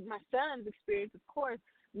value my son's experience, of course,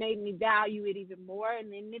 made me value it even more.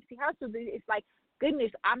 And then Nipsey Hussle, it's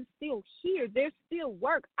goodness, I'm still here. There's still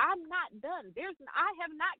work. I'm not done. I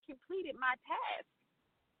have not completed my task.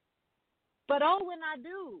 But when I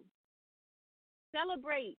do,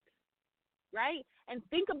 celebrate, right? And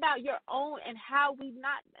think about your own and how we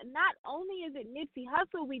not only is it Nipsey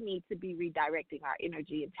Hussle we need to be redirecting our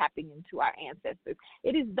energy and tapping into our ancestors.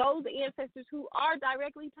 It is those ancestors who are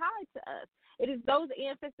directly tied to us. It is those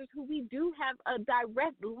ancestors who we do have a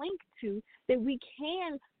direct link to that we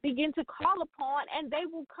can begin to call upon, and they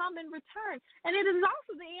will come in return. And it is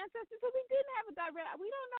also the ancestors who we didn't have a direct.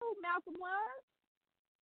 We don't know who Malcolm was.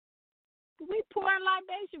 We pour in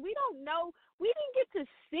libation. We don't know. We didn't get to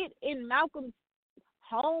sit in Malcolm's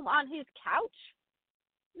home on his couch.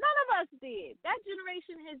 None of us did. That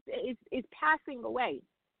generation is passing away.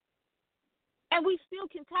 And we still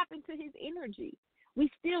can tap into his energy. We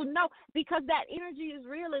still know because that energy is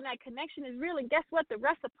real and that connection is real. And guess what? The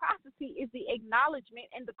reciprocity is the acknowledgement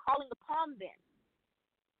and the calling upon them.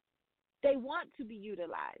 They want to be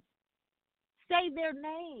utilized. Say their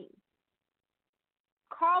name.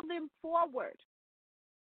 Call them forward.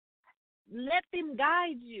 Let them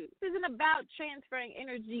guide you. This isn't about transferring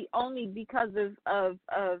energy only because of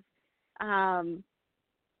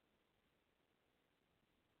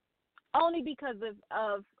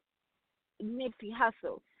Nipsey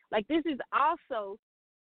Hussle. Like, this is also,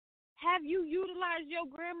 have you utilized your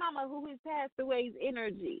grandmama who has passed away's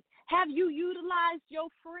energy? Have you utilized your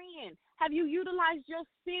friend? Have you utilized your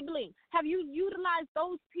sibling? Have you utilized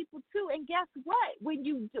those people too? And guess what? When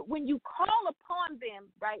you call upon them,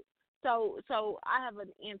 right? So I have an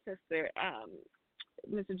ancestor,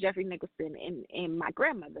 Mr. Jeffrey Nicholson, and my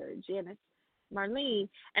grandmother, Janice Marlene,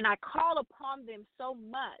 and I call upon them so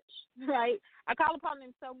much, right? I call upon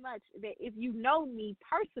them so much that if you know me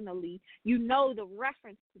personally, you know the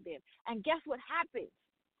reference to them. And guess what happens?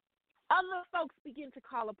 Other folks begin to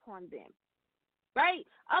call upon them, right?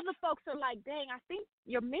 Other folks are like, dang, I think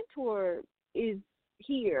your mentor is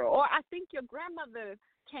here, or I think your grandmother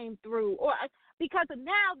came through, or because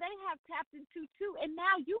now they have tapped into too, and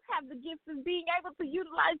now you have the gift of being able to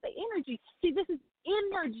utilize the energy. See, this is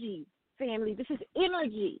energy, family. This is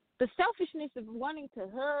energy. The selfishness of wanting to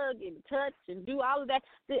hug and touch and do all of that.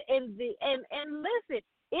 And listen,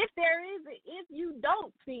 if you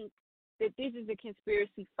don't think that this is a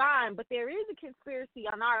conspiracy, fine, but there is a conspiracy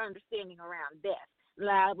on our understanding around death.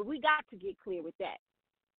 But we got to get clear with that.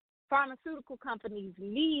 Pharmaceutical companies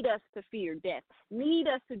need us to fear death, need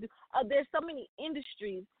us to do. There's so many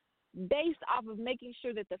industries based off of making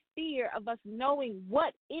sure that the fear of us knowing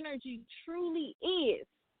what energy truly is,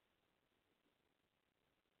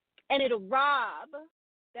 and it'll rob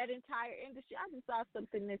that entire industry. I just saw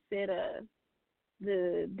something that said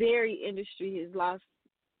the dairy industry has lost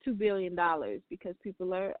 $2 billion because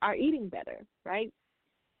people are eating better, right?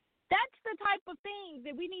 That's the type of thing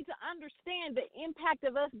that we need to understand. The impact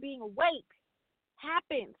of us being awake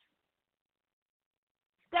happens.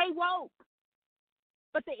 Stay woke.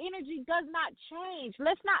 But the energy does not change.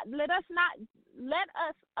 Let us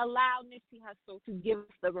allow Nipsey Hussle to give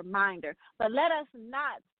us the reminder, but let us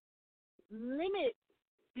not limit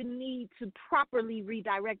the need to properly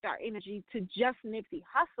redirect our energy to just Nipsey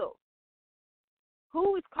Hussle.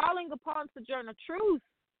 Who is calling upon Sojourner Truth?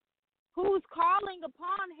 Who is calling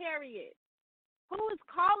upon Harriet? Who is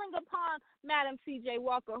calling upon Madam C.J.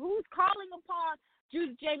 Walker? Who is calling upon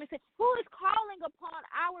Judith Jamison? Who is calling upon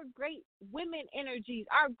our great women energies,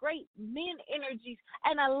 our great men energies,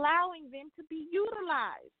 and allowing them to be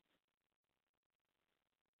utilized?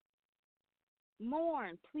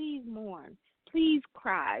 Mourn. Please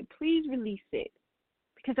cry. Please release it,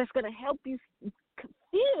 because that's going to help you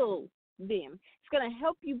feel them. It's going to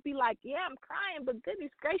help you be like, yeah, I'm crying, but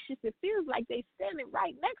goodness gracious, it feels like they're standing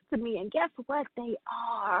right next to me. And guess what? They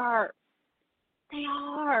are.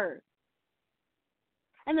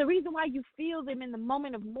 And the reason why you feel them in the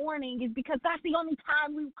moment of mourning is because that's the only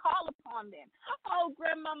time we call upon them. Oh,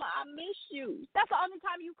 grandmama, I miss you. That's the only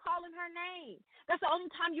time you calling her name. That's the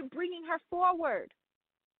only time you're bringing her forward.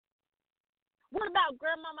 What about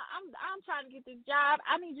grandmama? I'm trying to get this job.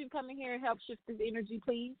 I need you to come in here and help shift this energy,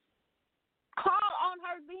 please. Call on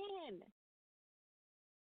her then.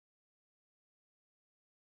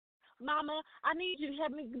 Mama, I need you to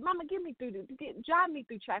help me. Mama, drive me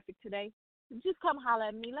through traffic today. Just come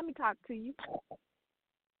holler at me. Let me talk to you.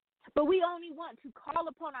 But we only want to call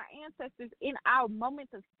upon our ancestors in our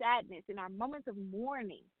moments of sadness, in our moments of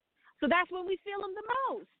mourning. So that's when we feel them the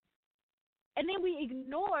most. And then we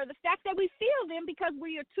ignore the fact that we feel them because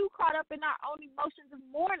we are too caught up in our own emotions of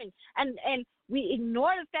mourning. And we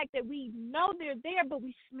ignore the fact that we know they're there, but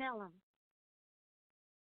we smell them.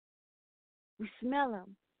 We smell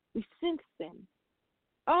them. We sense them.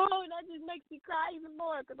 Oh, that just makes me cry even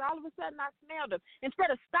more because all of a sudden I smell them.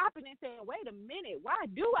 Instead of stopping and saying, wait a minute, why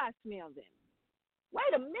do I smell them?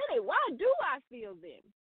 Wait a minute, why do I feel them?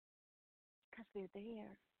 Because they're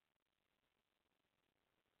there.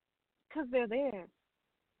 Because they're there.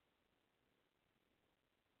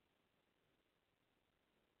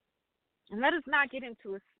 And let us not get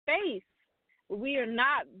into a space where we are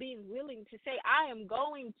not being willing to say, I am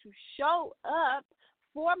going to show up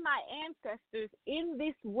for my ancestors in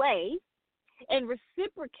this way and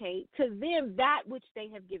reciprocate to them that which they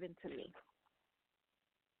have given to me.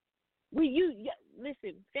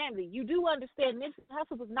 Listen, family, you do understand Nipsey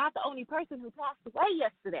Hussle was not the only person who passed away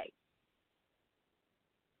yesterday.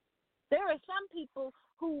 There are some people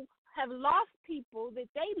who have lost people that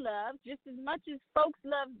they love just as much as folks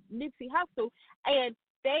love Nipsey Hussle, and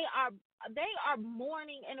they are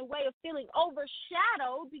mourning in a way of feeling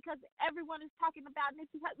overshadowed because everyone is talking about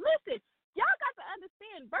Nipsey Hussle. Listen, y'all got to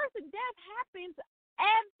understand, birth and death happens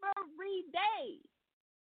every day.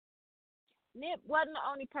 Nip wasn't the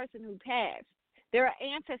only person who passed. There are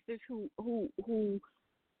ancestors who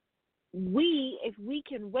we, if we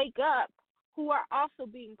can wake up, who are also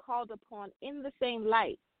being called upon in the same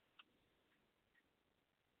light.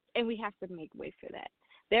 And we have to make way for that.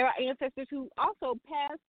 There are ancestors who also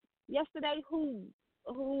passed yesterday who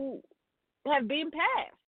have been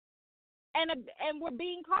passed and were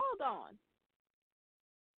being called on.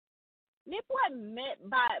 Nip wasn't met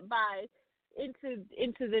by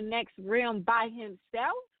into the next realm by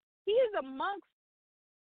himself. He is amongst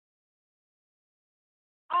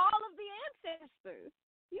all of the ancestors.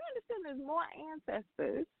 You understand there's more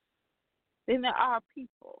ancestors than there are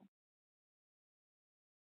people.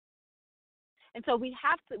 And so we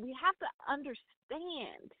have to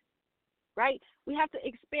understand, right? We have to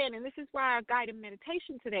expand, and this is why our guided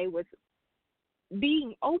meditation today was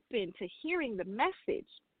being open to hearing the message.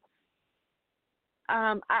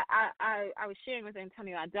 I was sharing with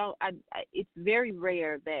Antonio. It's very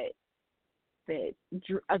rare that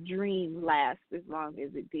a dream lasts as long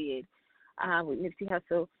as it did with Nipsey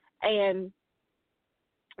Hussle, and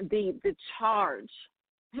the charge,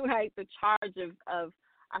 right? The charge of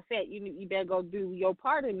I said you better go do your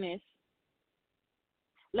part in this.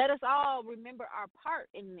 Let us all remember our part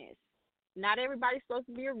in this. Not everybody's supposed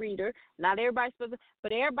to be a reader. Not everybody's supposed to,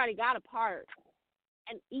 but everybody got a part,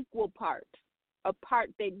 an equal part, a part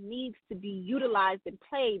that needs to be utilized and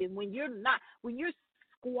played. And when you're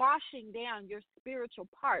squashing down your spiritual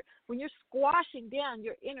part, when you're squashing down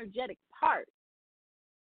your energetic part,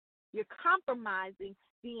 you're compromising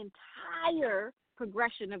the entire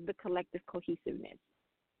progression of the collective cohesiveness.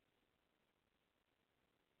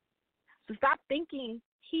 So stop thinking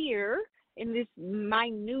here in this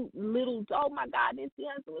minute little, oh my God, Nipsey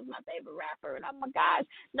Hussle was my favorite rapper, and oh my gosh.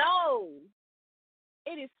 No.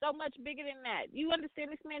 It is so much bigger than that. You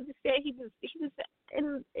understand, this man just said he was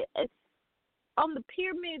on the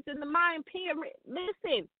pyramids, in the Mayan pyramid.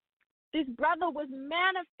 Listen, this brother was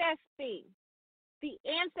manifesting. The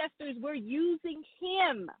ancestors were using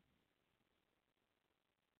him.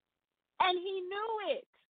 And he knew it.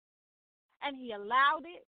 And he allowed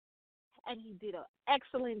it. And he did an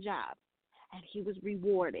excellent job. And he was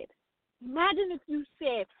rewarded. Imagine if you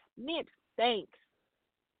said, Nips, thanks.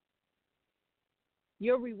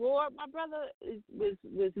 Your reward, my brother,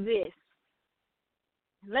 was this.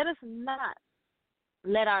 Let us not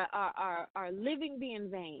let our living be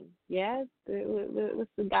in vain. Yes?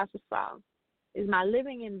 What's the gospel song? Is my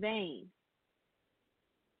living in vain?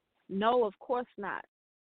 No, of course not.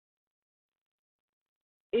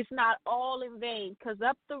 It's not all in vain, because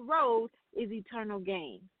up the road is eternal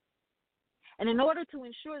gain. And in order to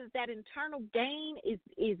ensure that eternal gain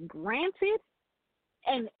is granted,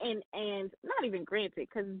 and not even granted,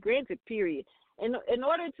 because it's granted, period. In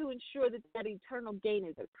order to ensure that eternal gain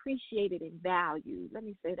is appreciated and valued, let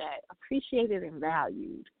me say that, appreciated and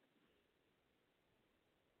valued.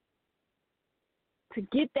 To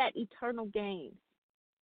get that eternal gain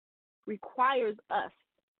requires us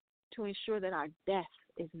to ensure that our death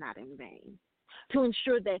is not in vain, to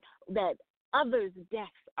ensure that others' deaths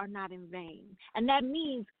are not in vain. And that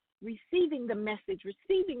means receiving the message,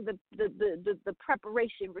 receiving the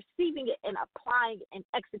preparation, receiving it and applying and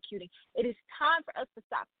executing. It is time for us to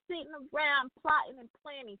stop sitting around plotting and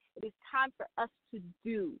planning. It is time for us to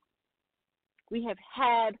do. We have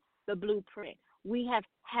had the blueprint. We have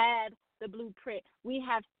had the blueprint. We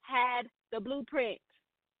have had the blueprint.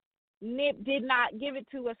 Nip did not give it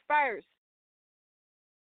to us first.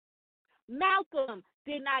 Malcolm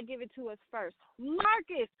did not give it to us first.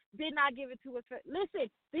 Marcus did not give it to us first. Listen,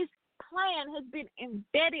 this plan has been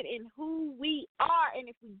embedded in who we are, and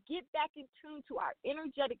if we get back in tune to our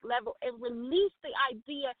energetic level and release the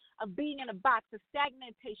idea of being in a box, of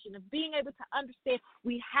stagnation, of being able to understand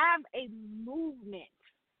we have a movement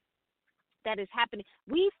that is happening.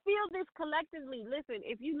 We feel this collectively. Listen,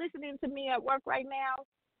 if you're listening to me at work right now,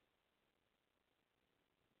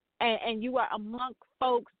 and you are among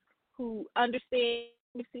folks who understand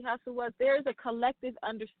Nipsey Hussle was, there's a collective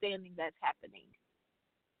understanding that's happening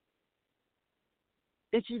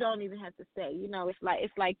that you don't even have to say. You know, it's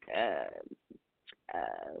like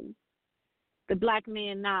the black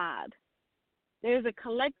man nod. There's a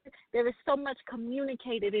collective. There is so much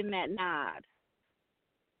communicated in that nod.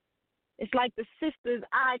 It's like the sister's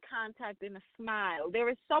eye contact and a smile. There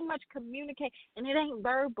is so much communication, and it ain't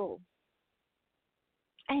verbal.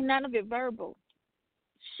 Ain't none of it verbal.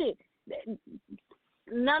 Shit.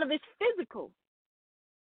 None of it's physical.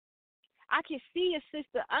 I can see a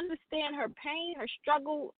sister, understand her pain, her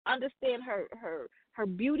struggle, understand her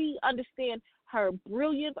beauty, understand her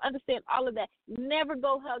brilliance, understand all of that. Never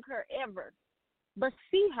go hug her ever, but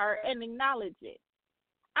see her and acknowledge it.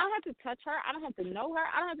 I don't have to touch her. I don't have to know her.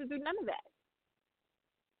 I don't have to do none of that.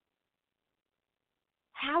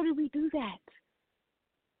 How do we do that?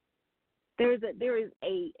 There is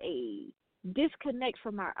a disconnect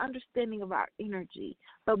from our understanding of our energy.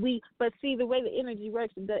 But see, the way the energy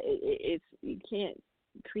works, it's you can't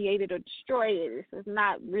create it or destroy it. It's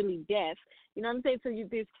not really death. You know what I'm saying? So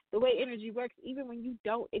the way energy works, even when you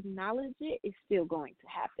don't acknowledge it, it's still going to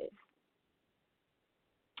happen.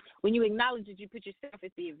 When you acknowledge it, you put yourself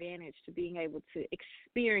at the advantage to being able to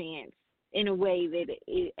experience in a way that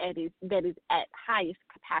is at highest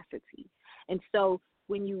capacity. And so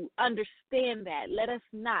when you understand that, let us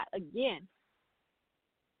not, again,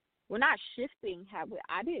 we're not shifting I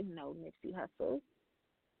didn't know Nipsey Hussle.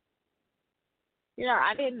 You know,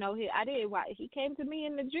 I didn't know he came to me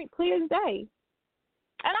in the dream clear as day.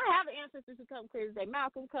 And I have ancestors who come clear as day.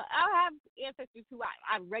 Malcolm, I have ancestors who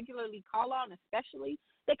I regularly call on, especially.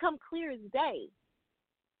 They come clear as day.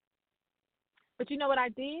 But you know what I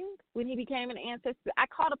did when he became an ancestor? I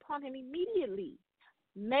called upon him immediately.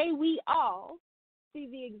 May we all see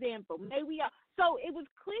the example. May we all. So it was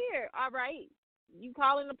clear, all right, you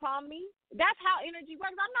calling upon me? That's how energy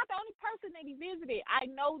works. I'm not the only person that he visited. I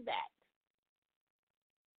know that.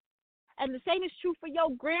 And the same is true for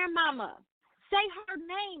your grandmama. Say her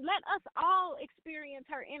name. Let us all experience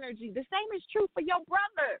her energy. The same is true for your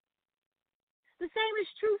brother. The same is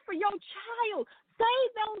true for your child. Say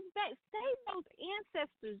those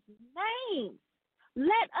ancestors' names.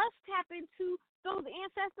 Let us tap into those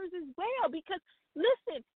ancestors as well, because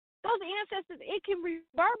listen, those ancestors, it can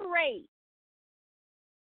reverberate.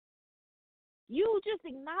 You just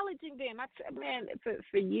acknowledging them.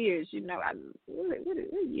 For years, you know,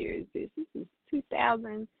 what year is this? This is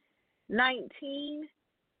 2019.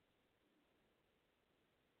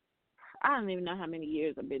 I don't even know how many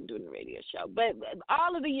years I've been doing the radio show, but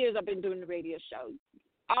all of the years I've been doing the radio show,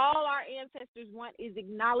 all our ancestors want is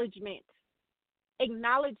acknowledgement.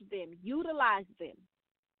 Acknowledge them. Utilize them.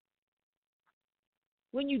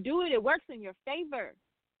 When you do it, it works in your favor.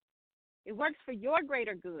 It works for your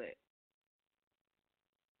greater good.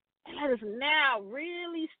 And let us now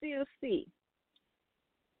really still see.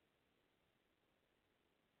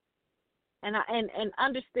 And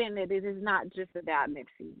understand that it is not just about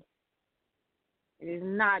Nipsey. It is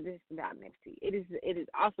not just about Nipsey. It is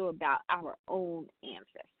also about our own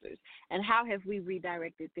ancestors and how have we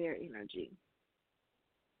redirected their energy.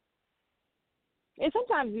 And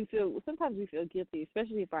sometimes we feel guilty,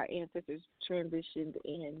 especially if our ancestors transitioned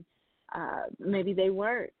and maybe they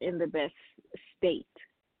weren't in the best state.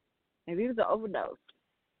 Maybe it was an overdose,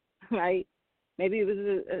 right? Maybe it was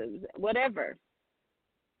whatever.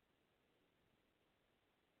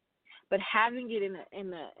 But having it in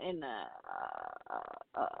a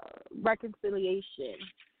reconciliation,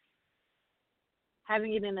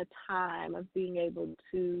 having it in a time of being able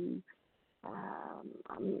to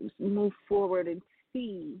move forward and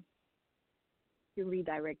see to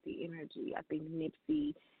redirect the energy. I think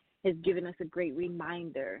Nipsey has given us a great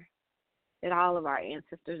reminder that all of our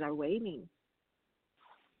ancestors are waiting.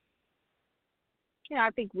 I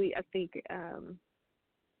think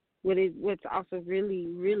what's also really,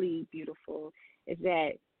 really beautiful is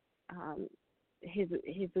that his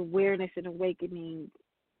awareness and awakening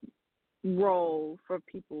role for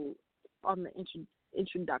people on the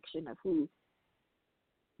introduction of who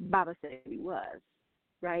Baba said he was,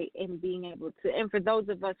 right? And being able to, and for those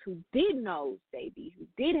of us who did know Baby, who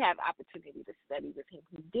did have opportunity to study with him,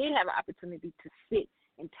 who did have an opportunity to sit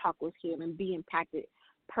and talk with him and be impacted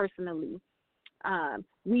personally,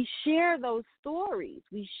 we share those stories,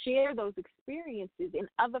 we share those experiences, and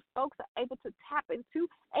other folks are able to tap into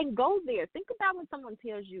and go there. Think about when someone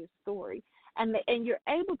tells you a story and you're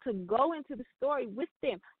able to go into the story with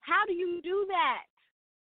them. How do you do that?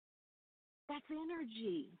 That's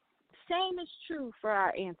energy. Same is true for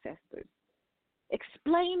our ancestors.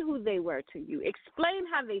 Explain who they were to you. Explain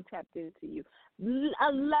how they tapped into you.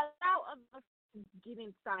 Allow us to get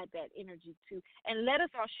inside that energy too. And let us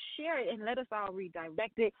all share it and let us all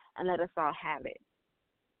redirect it and let us all have it.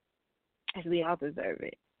 As we all deserve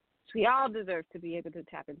it. So we all deserve to be able to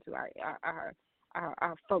tap into our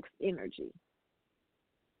folks' energy.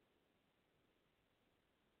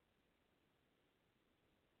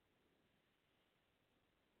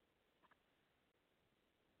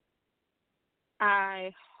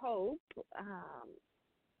 I hope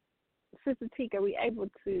Sister Tika, are we able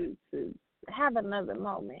to have another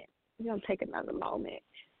moment? We're going to take another moment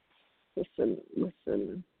with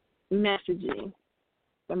some messaging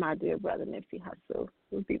from our dear brother Nipsey Hussle.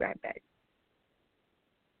 We'll be right back.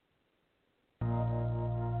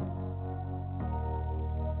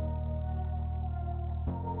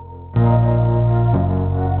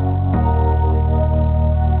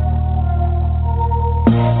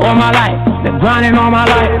 All my life, been grinding all my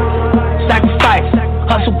life. Sacrifice,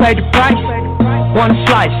 hustle paid the price. One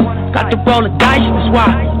slice, got to roll the dice, that's why.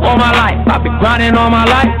 All my life, I've been grinding all my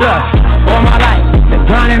life. All my life, been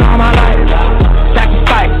grinding all my life.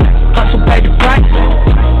 Sacrifice, hustle paid the price.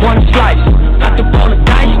 One slice, got to roll the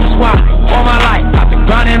dice, that's why. All my life, I've been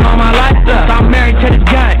grinding all my life. I'm married to this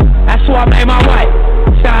game, that's who I made my wife.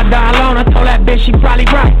 Said I die alone, I told that bitch she probably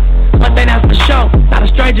right. One thing that's for sure, not a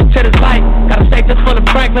stranger to this life. Got a statement full of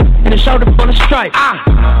Franklin and a shoulder full of stripes. I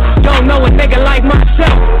don't know a nigga like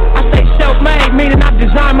myself. I say self-made, meaning I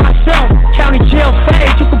design myself. County jail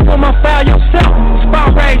fade, you can pull my file yourself. Spot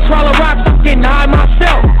raid, swallow rocks, I'm getting high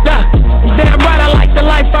myself. You damn right I like the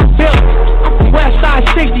life I built. I'm from West Side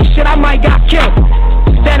 60, shit I might got killed.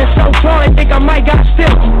 Standing so tall, they think I might got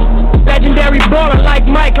still. Legendary baller like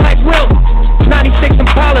Mike, like Will. 96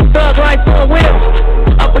 Impala, thug life on wheels.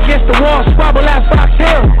 Up against the wall, squabble at Fox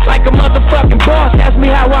Hill. Like a motherfucking boss, ask me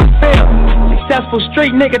how I feel. Successful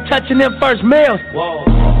street nigga touching them first meals. Whoa.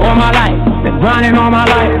 All my life, been grinding all my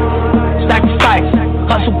life. Sacrifice,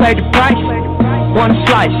 hustle paid the price. One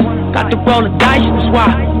slice, got to roll the dice, that's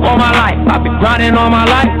why. All my life, I've been grinding all my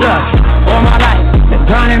life. All my life, been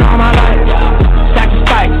grinding all my life.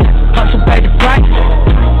 Sacrifice, hustle paid the price.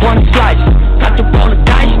 One slice, got to roll the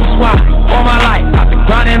dice, that's why. All my life, I've been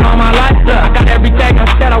grinding all my life. I got everything I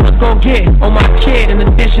said I was gon' get on my kid. In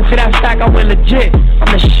addition to that stack, I went legit. I'm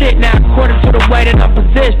the shit now, according to the way that I'm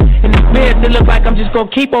positioned. In the biz, it look like I'm just gon'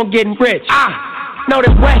 keep on getting rich. Know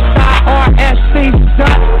that West Side RSC's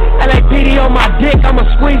up. LAPD on my dick, I'ma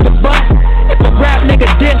squeeze the butt. If a rap nigga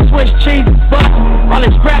diss, switch cheese and butt. All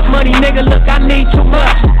this rap money, nigga, look, I need too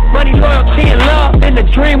much. Money, loyalty, and love, and the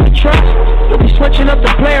dream we trust. You be switching up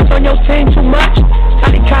the players on your team too much.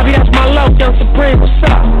 I need copy, that's my low, Young Supreme, what's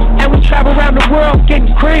up? And we travel around the world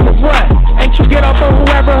getting cream or what? Ain't you get off on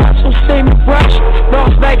whoever hustle, steam and brush?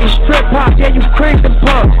 Las Vegas strip pop, yeah, you creeps and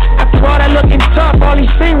punks. After all that looking tough, all he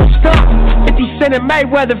seen was stuff. 50 Cent and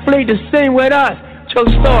Mayweather flee the scene with us. True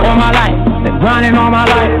story. All my life, been grinding all my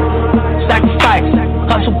life. Sacrifice,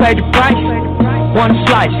 hustle paid the price. One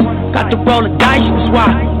slice, got to roll the dice, that's why.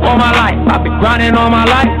 All my life, I've been grinding all my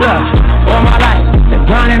life. All my life, been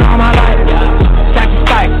grinding all my life.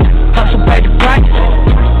 Sacrifice, hustle paid the price.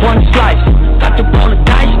 One slice, got to roll the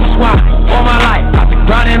dice, that's why. All my life, I've been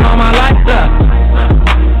grinding all my life.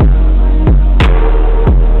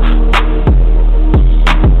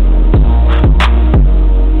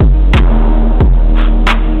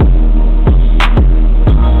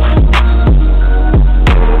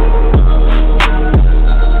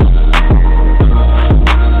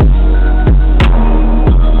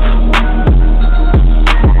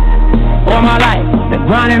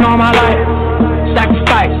 Grinding all my life,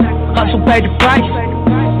 sacrifice, hustle paid the price.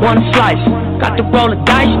 One slice, got to roll the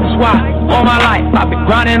dice, that's why. All my life, I've been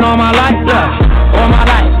grinding all my life. All my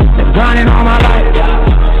life, been grinding all my life.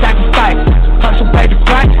 Sacrifice, hustle paid the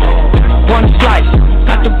price. One slice,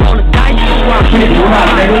 got to roll the dice, that's why. All my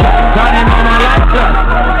life, grinding all my life.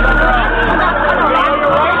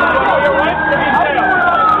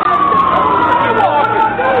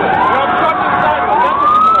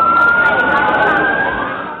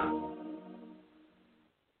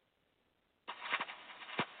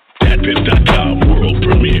 Bit.com world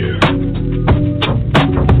premiere.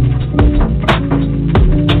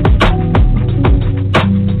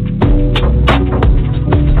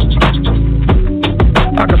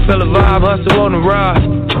 I can feel a vibe, hustle on the rise.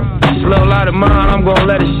 This little light of mine, I'm gon'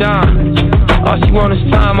 let it shine. All she want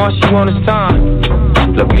is time, all she want is time.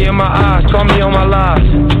 Look me in my eyes, call me on my lies.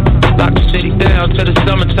 Lock the city down to the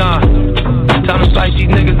summertime. Time to slice these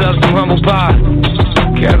niggas up some humble pie.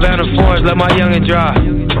 Caravan of fours, let my youngin' drive.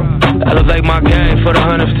 Elevate my game for the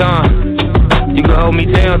 100th time. You can hold me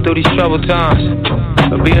down through these troubled times,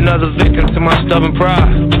 or be another victim to my stubborn pride.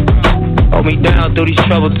 Hold me down through these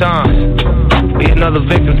troubled times, be another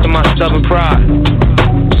victim to my stubborn pride.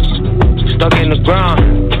 Stuck in the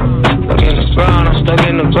ground, stuck in the ground, I'm stuck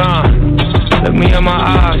in the ground. Look me in my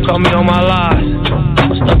eyes, call me on my lies.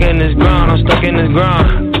 I'm stuck in this ground, I'm stuck in this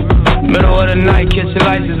ground. Middle of the night, kitchen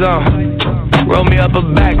lights is on. Roll me up a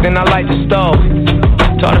back, then I light the stove.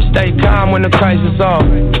 Taught her stay calm when the crisis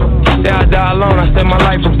on. She say I die alone, I set my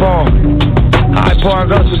life upon. High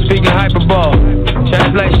Park us for speaking hyperbole.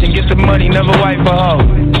 Translation, get the money, never wipe a hoe.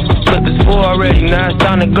 Put this four already, now it's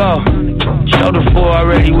time to go. Show the four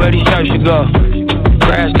already, where these church should go.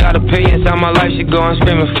 Crash got opinions, how my life should go. I'm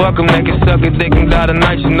screaming, fuck them, they can suck it, they can die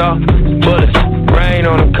tonight, you know. Bullets, rain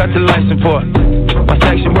on them, cut the life support. My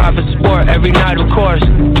section ride for sport, every night of course.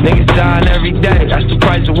 Niggas dying every day, that's the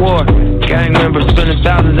price of war. Gang members spending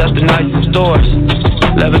thousands at the nicest stores.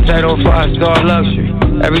 Levitate on 5-star luxury.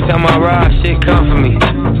 Every time I ride, shit come for me.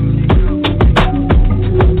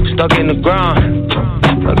 Stuck in the ground,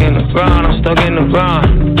 stuck in the ground, I'm stuck in the ground.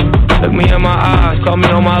 Look me in my eyes, call me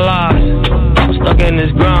on my lies. I'm stuck in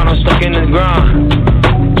this ground, I'm stuck in this ground.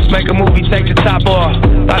 Make a movie, take the top off.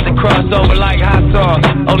 About to cross over like hot sauce.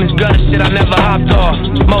 On this gutter shit, I never hopped off.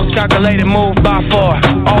 Most calculated move by far.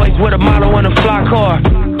 Always with a model in a fly car.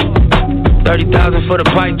 30,000 for the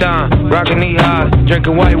python, rockin' knee highs,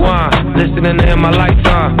 drinking white wine, listening to in my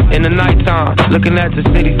lifetime, in the nighttime, looking at the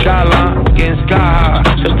city skyline, getting sky high.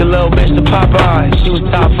 Took the little bitch to Popeye, she was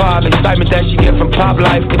top 5. Excitement that she get from pop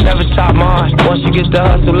life could never top mine. Once you get the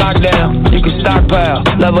hustle locked down, you can stockpile,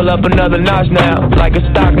 level up another notch now, like a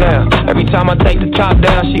stock now. Every time I take the top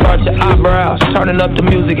down, she arch her eyebrows, turning up the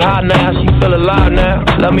music hot now, she feel alive now.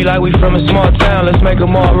 Love me like we from a small town, let's make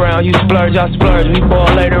them all round. You splurge, I splurge, we ball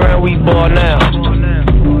later and we ball now.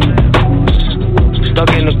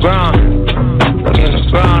 Stuck in the ground, stuck in the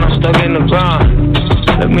ground, I'm stuck in the ground.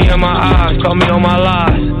 Look me in my eyes, call me on my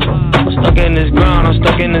lies. I'm stuck in this ground, I'm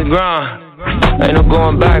stuck in this ground. Ain't no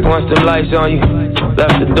going back once the lights on you.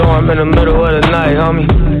 Left the dorm in the middle of the night, homie.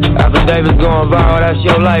 After David's going viral, that's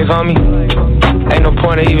your life, homie. Ain't no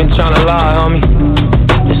point of even trying to lie, homie.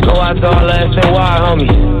 Just go out to all that and why, homie.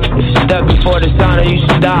 If you step before the sign, you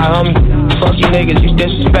should die, homie. Fuck you niggas, you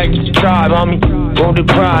disrespected the tribe, homie. Wounded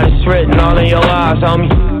pride, it's written all in your eyes, homie.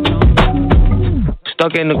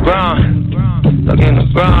 Stuck in the ground, stuck in the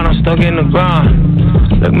ground, I'm stuck in the ground.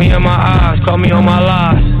 Look me in my eyes, call me on my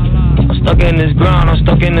lies. I'm stuck in this ground, I'm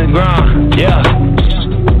stuck in this ground, yeah.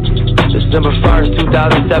 December 1st,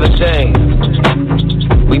 2017.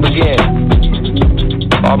 We begin.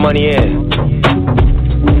 All money in.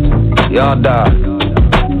 Y'all die.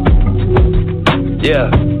 Yeah.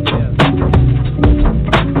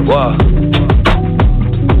 Whoa.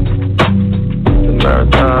 The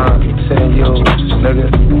marathon continues, nigga.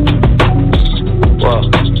 Whoa,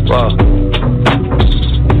 whoa.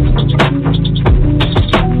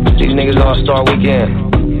 These niggas all-star weekend.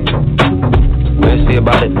 We'll see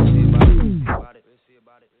about it.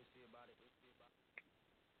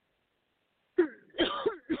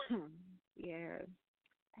 Yeah.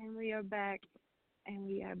 And we are back. And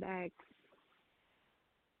we are back.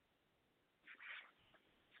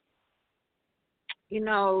 You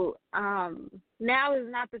know, now is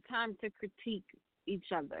not the time to critique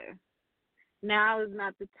each other. Now is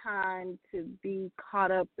not the time to be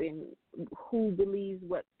caught up in who believes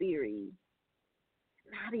what theory.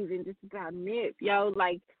 Not even just about Nip, yo.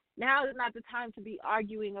 Like, now is not the time to be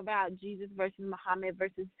arguing about Jesus versus Muhammad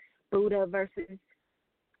versus Buddha versus.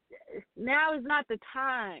 Now is not the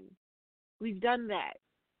time. We've done that.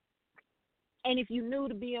 And if you knew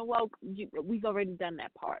to being woke, we've already done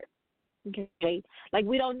that part. Okay? Like,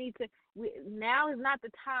 we don't need to. Now is not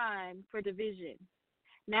the time for division.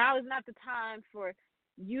 Now is not the time for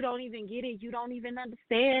you don't even get it, you don't even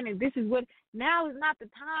understand, and this is what. Now is not the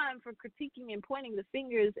time for critiquing and pointing the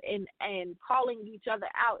fingers and calling each other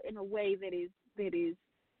out in a way that is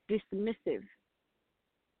dismissive.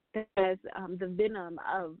 That's the venom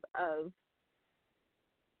of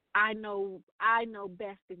I know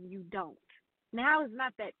best and you don't. Now is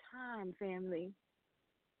not that time, family.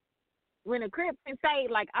 When a Crip can say,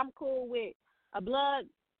 like, I'm cool with a blood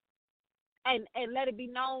and let it be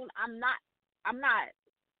known I'm not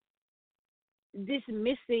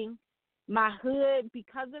dismissing my hood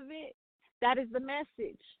because of it, that is the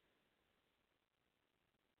message.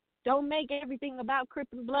 Don't make everything about Crip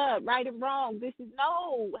and blood, right and wrong. This is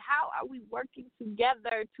no. How are we working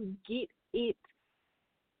together to get it,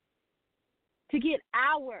 to get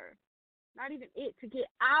our, not even it, to get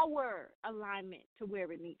our alignment to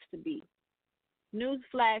where it needs to be?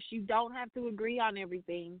 Newsflash, you don't have to agree on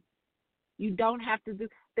everything. You don't have to do,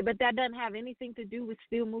 but that doesn't have anything to do with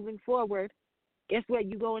still moving forward. Guess what?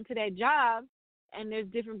 You go into that job, and there's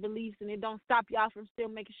different beliefs, and it don't stop y'all from still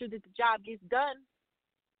making sure that the job gets done.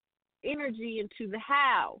 Energy into the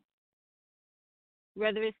how.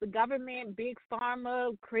 Whether it's the government, big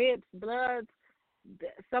pharma, Crips, Bloods,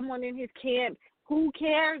 someone in his camp, who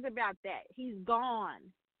cares about that? He's gone.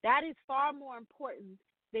 That is far more important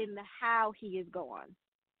than the how he is gone.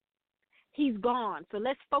 He's gone. So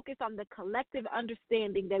let's focus on the collective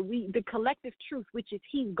understanding the collective truth, which is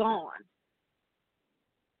he's gone.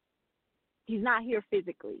 He's not here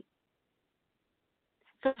physically.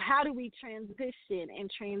 So how do we transition and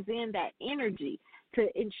transcend that energy to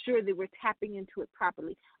ensure that we're tapping into it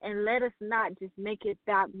properly? And let us not just make it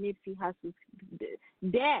about Nipsey Hussle's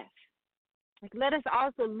death. Like, let us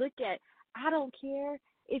also look at, I don't care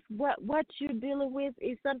if what you're dealing with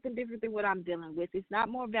is something different than what I'm dealing with. It's not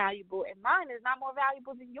more valuable, and mine is not more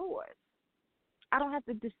valuable than yours. I don't have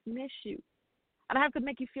to dismiss you. I don't have to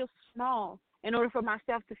make you feel small in order for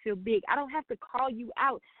myself to feel big. I don't have to call you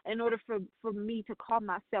out in order for me to call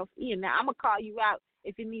myself in. Now, I'm going to call you out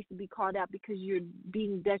if it needs to be called out because you're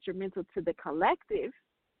being detrimental to the collective.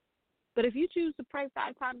 But if you choose to pray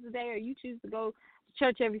 5 times a day, or you choose to go to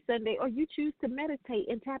church every Sunday, or you choose to meditate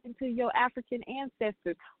and tap into your African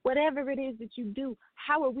ancestors, whatever it is that you do,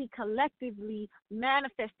 how are we collectively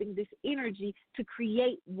manifesting this energy to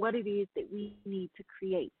create what it is that we need to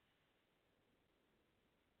create?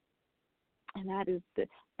 And that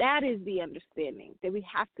is the understanding that we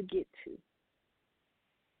have to get to.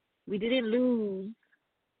 We didn't lose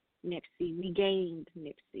Nipsey, we gained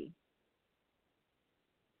Nipsey.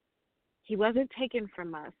 He wasn't taken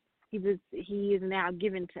from us. He is now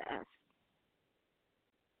given to us.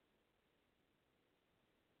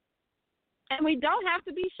 And we don't have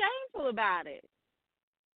to be shameful about it.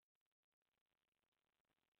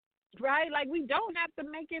 Right? Like, we don't have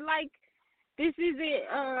to make it like this is it.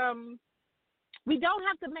 We don't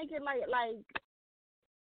have to make it like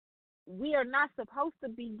we are not supposed to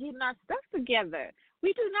be getting our stuff together.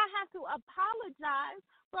 We do not have to apologize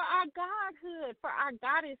for our godhood, for our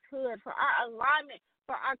goddesshood, for our alignment,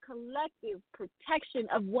 for our collective protection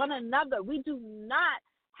of one another. We do not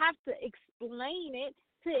have to explain it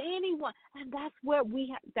to anyone. And that's where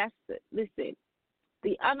listen,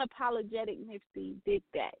 the unapologetic Nipsey did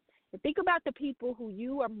that. And think about the people who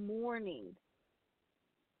you are mourning,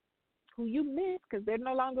 who you miss because they're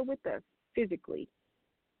no longer with us physically.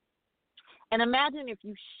 And imagine if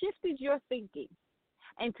you shifted your thinking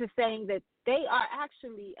into saying that they are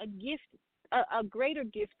actually a gift, a greater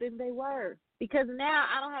gift than they were. Because now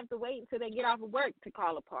I don't have to wait until they get off of work to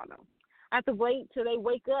call upon them. I have to wait till they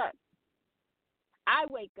wake up. I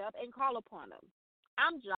wake up and call upon them.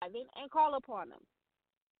 I'm driving and call upon them.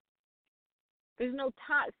 There's no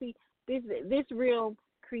time. See, this realm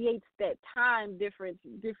creates that time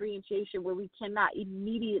differentiation where we cannot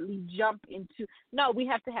immediately jump into. No, we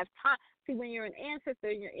have to have time. See, when you're an ancestor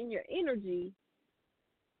and you're in your energy,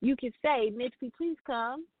 you can say, Nipsey, please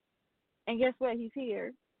come. And guess what? He's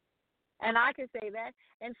here. And I can say that.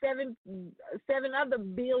 And seven other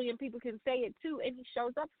billion people can say it too. And he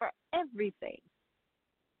shows up for everything.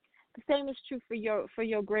 The same is true for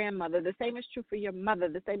your grandmother. The same is true for your mother.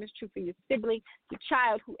 The same is true for your sibling, your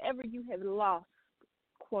child, whoever you have lost,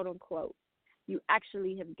 quote unquote, you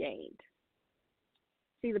actually have gained.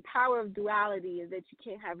 See, the power of duality is that you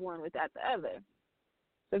can't have one without the other.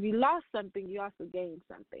 So if you lost something, you also gained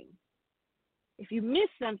something. If you miss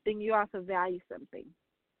something, you also value something.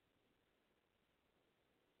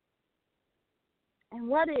 And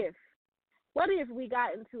what if we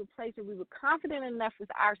got into a place where we were confident enough with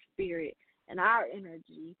our spirit and our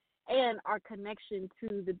energy and our connection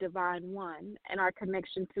to the divine one and our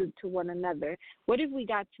connection to one another? What if we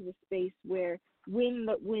got to a space where when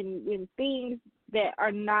things that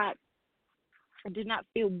do not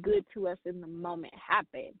feel good to us in the moment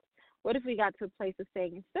happen, what if we got to a place of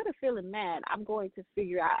saying, instead of feeling mad, I'm going to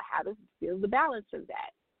figure out how to feel the balance of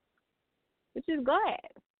that, which is glad.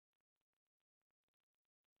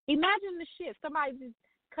 Imagine the shift. Somebody just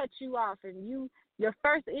cut you off and your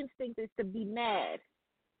first instinct is to be mad.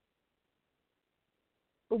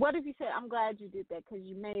 But what if you said, I'm glad you did that because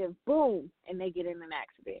you may have, boom, and they get in an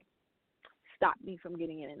accident. Stop me from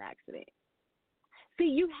getting in an accident. See,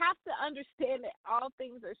 you have to understand that all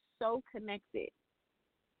things are so connected.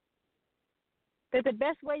 That the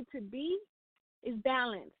best way to be is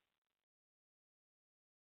balance.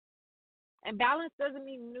 And balance doesn't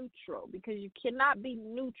mean neutral, because you cannot be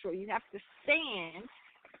neutral. You have to stand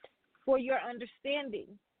for your understanding.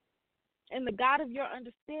 And the God of your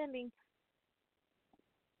understanding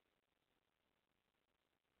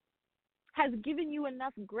has given you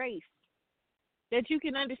enough grace that you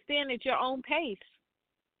can understand at your own pace.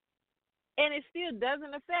 And it still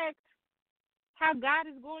doesn't affect how God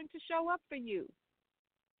is going to show up for you.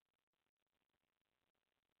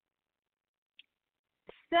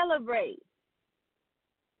 Celebrate.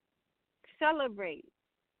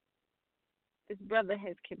 This brother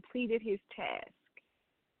has completed his task.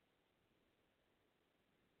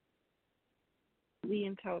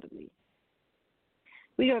 And totally.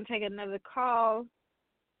 We're going to take another call.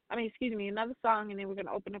 Another song, and then we're going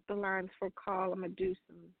to open up the lines for a call. I'm going to do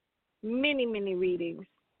some mini readings,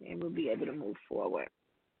 and we'll be able to move forward.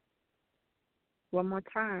 One more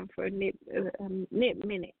time for a Nip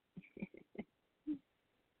minute.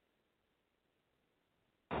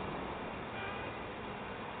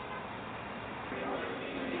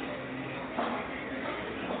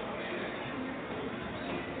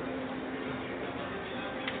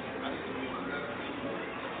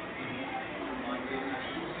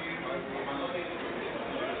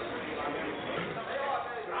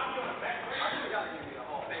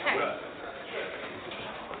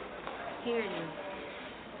 Here it is.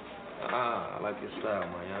 I like your style,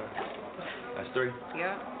 man. Yeah? That's 3?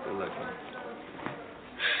 Yeah. Good looking.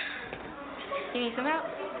 You need some help?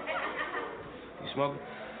 You smoking?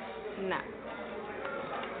 No.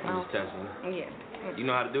 I'm just testing you. Yeah. You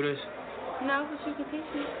know how to do this? No, but you can teach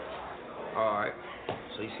me. Alright.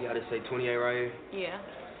 So you see how they say 28 right here? Yeah.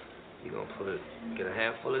 You're gonna get a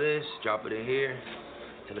handful of this, drop it in here,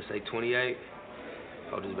 till it say 28.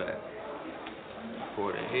 Hold this back.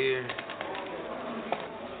 Pour it in here.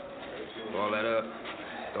 Roll that up,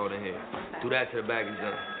 throw it in here. Do that till the bag is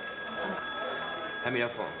done. Hand me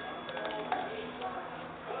that phone.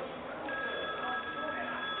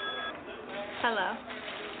 Hello.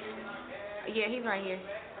 Yeah, he's right here.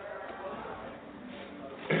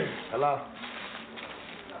 Hello?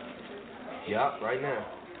 Yup, right now.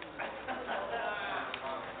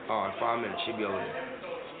 Alright, 5 minutes, she'll be over there.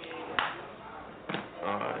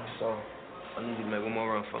 Alright, so I need you to make one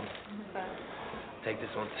more run for me. Okay. Take this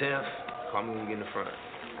on 10th. Call me when you get in the front.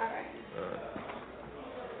 Alright.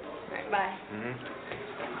 Alright, bye.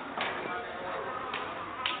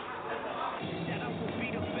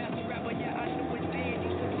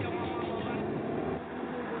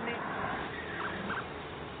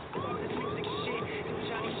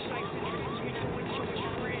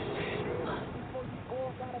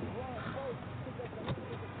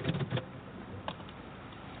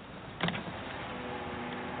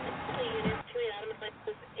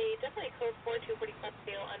 Definitely code 4, 245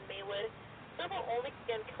 sale on Maywood. Server only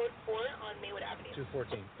again code 4 on Maywood Avenue.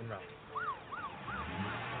 214 en route.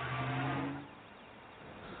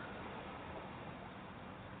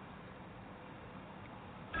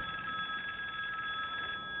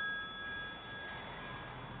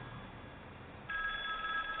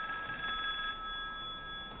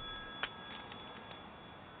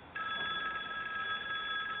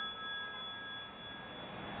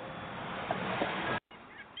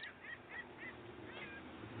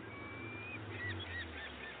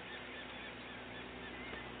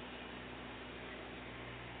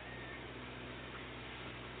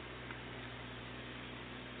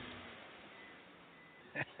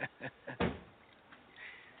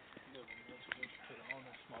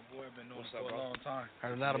 My boy been knowing for a long time.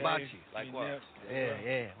 Heard a lot about you. Like what?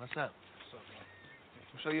 Yeah. What's up?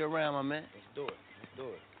 I'll show you around, my man. Let's do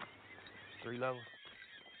it. 3 levels.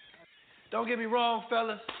 Don't get me wrong,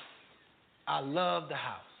 fellas. I love the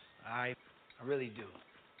house. I really do.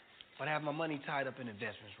 But I have my money tied up in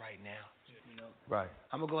investments right now. You know. Right.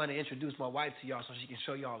 I'm gonna go ahead and introduce my wife to y'all so she can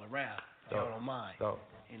show y'all around. Y'all don't mind. Dope.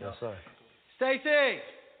 You know. Yes, sir. Stacy,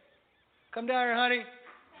 come down here, honey.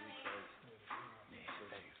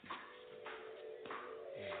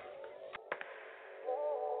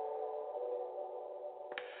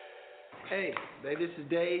 Hey, baby, this is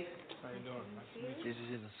Dave. How you doing? Nice to meet you. This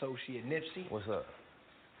is his associate, Nipsey. What's up?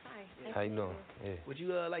 Hi. How you doing? Yeah. Would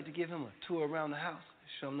you like to give him a tour around the house?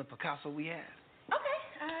 Show him the Picasso we have? Okay.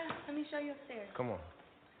 Let me show you upstairs. Come on.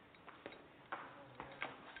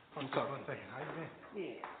 One second. How you been?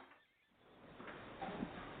 Yeah.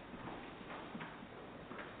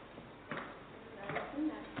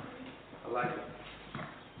 I like it.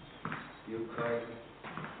 You crazy.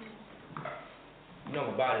 You know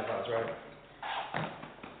I'm gonna buy this house, right?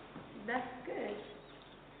 That's good.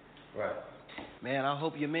 Right. Man, I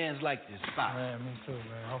hope your man's like this spot. Man, me too,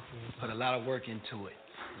 man. Hopefully. Put a lot of work into it.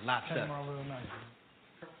 Lots of it. Came out real nice.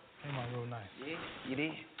 Came out real nice. Yeah, you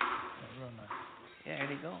did? Yeah, real nice. Yeah,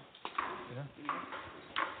 there you go. Yeah?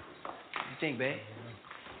 What you think, babe?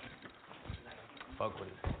 Fuck with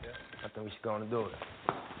it. Yeah. I think we should go on and do it.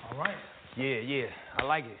 All right. Yeah. I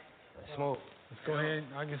like it. That's smooth. Let's go ahead.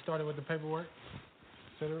 I'll get started with the paperwork.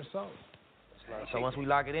 Consider it sold. So once we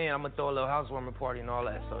lock it in, I'm gonna throw a little housewarming party and all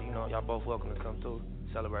that. So, you know, y'all both welcome to come through,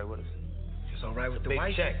 celebrate with us. It's all right with the Big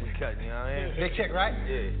wife? check we cutting, you know what I mean? Big check, right?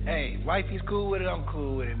 Yeah. Hey, wifey's cool with it, I'm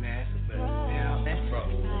cool with it, man. Yeah, man. Bro.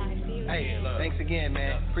 Hey, thanks again,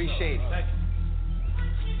 man. Appreciate it. Thank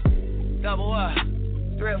you. Double up.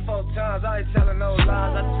 3 or 4 times, I ain't telling no lies,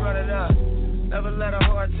 I just run it up. Never let a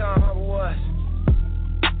hard time humble us.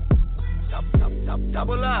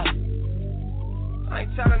 Double up. I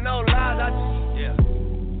ain't telling no lies,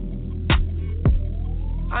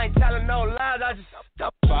 I ain't telling no lies, I just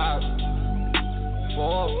 5,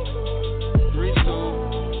 4, 3,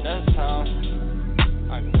 2, that's time.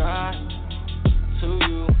 I got to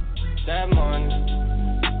you that money.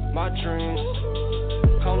 My dreams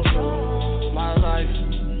come true. My life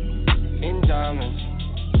in diamonds.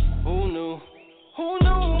 Who knew? Who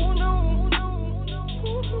knew? Who knew?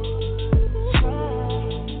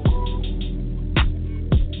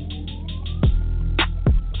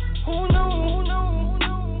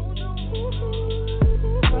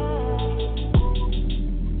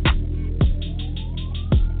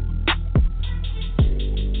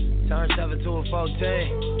 Turn 7 to a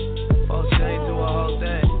 14, 14 to a whole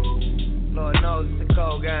thing. Lord knows it's a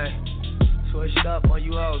cold game. Switched up on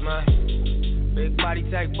you hoes, man. Big body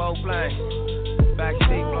take both lanes.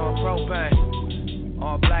 Backseat blowing propane.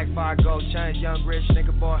 All black, 5 gold chains. Young rich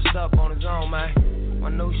nigga bossed up on his own, man. My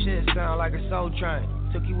new shit sound like a soul train.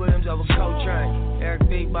 Tookie Williams over Coltrane. Eric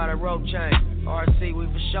B by the rope chain. RC, we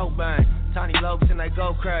for show bang. Tiny Lopes and they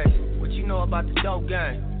go crazy. What you know about the dope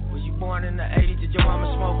game? Was you born in the 80s? Did your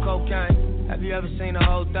mama smoke cocaine? Have you ever seen the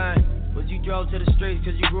whole thing? Was you drove to the streets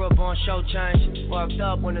cause you grew up on show change? Fucked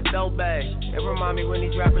up when the dope bags. It remind me when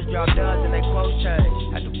these rappers drop duds and they quotes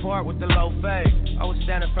change. Had to part with the low fade. I was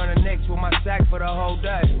standing in front of Knicks with my sack for the whole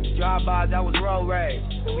day. Drive-bys, I was road rage.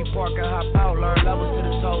 And we park and hop out, learn levels to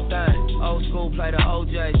this whole thing. Old school play the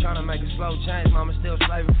OJ, trying to make a slow change. Mama still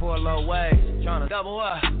slaving for a low wage. Trying to double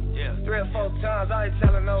up. 3 or 4 times, I ain't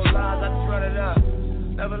telling no lies, I just run it up.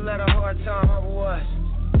 Never let a hard time humble us.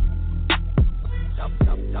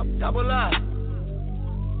 Double up.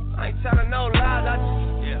 I ain't telling no lies,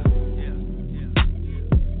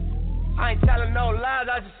 I ain't telling no lies,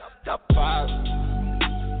 I just 5,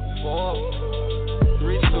 4,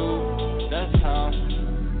 3, 2, that's time.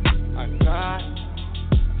 I got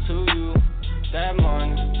to you that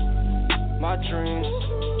money. My dreams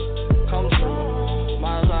come true.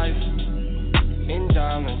 My life in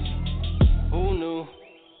diamonds. Who knew?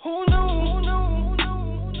 Who knew? Who knew?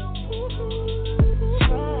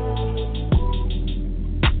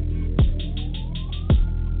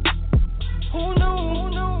 Who knew?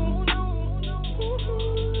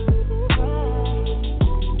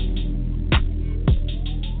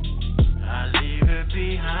 I'll leave it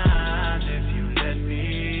behind if you let me.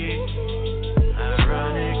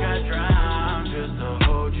 Ironic, I drown just to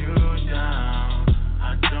hold you down. I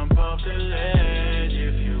jump off the ledge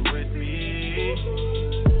if you're with me.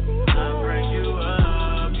 I break you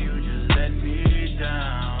up, you just let me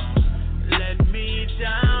down. Let me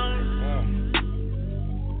down.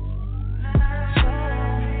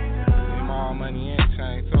 More money and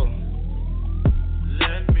chain too.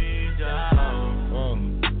 Let me down.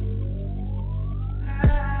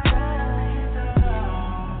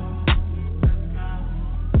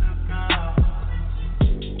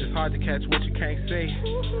 It's hard to catch what you can't see.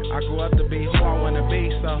 I grew up to be who I wanna be,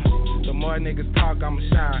 so the more niggas talk, I'ma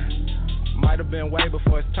shine. Might have been way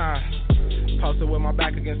before it's time. Posted with my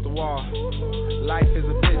back against the wall. Life is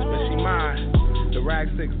a bitch, but she mine. The rag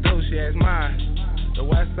 6'2", she is mine. The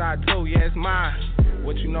west side too, yeah, it's mine.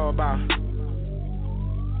 What you know about?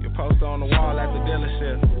 Your poster on the wall at the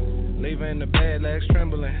dealership. Leaving in the bed, legs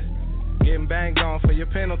trembling. Getting banged on for your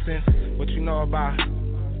penalties. What you know about?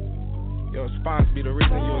 Your response be the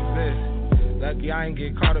reason you exist. Lucky I ain't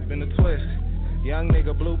get caught up in the twist. Young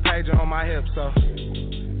nigga blue pager on my hip, so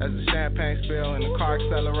as the champagne spill and the car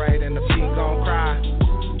accelerate and the feet gon' cry,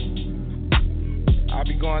 I'll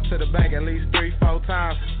be going to the bank at least 3-4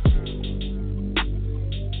 times.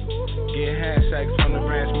 Getting handshakes from the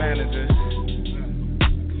branch managers.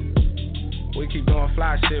 We keep doing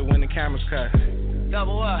fly shit when the cameras cut.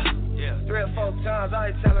 Double up. 3 or 4 times, I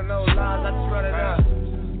ain't telling no lies, I just run it up.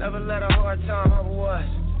 Never let a hard time humble us.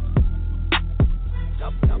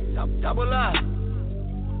 Double up.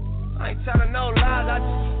 I ain't telling no lies,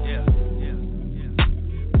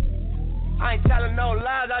 I ain't telling no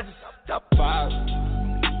lies, I just 5,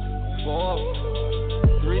 4,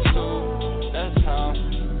 3, 2, that's time.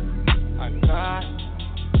 I got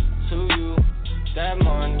to you that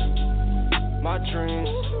money. My dreams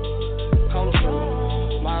come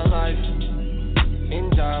true. My life in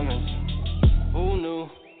diamonds. Who knew?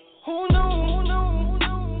 Who knew? Who knew?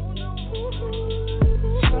 Who knew?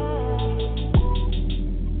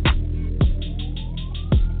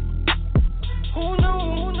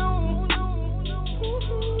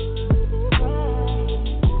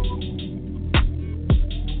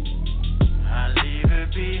 I'll leave it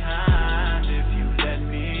behind if you let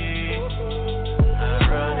me.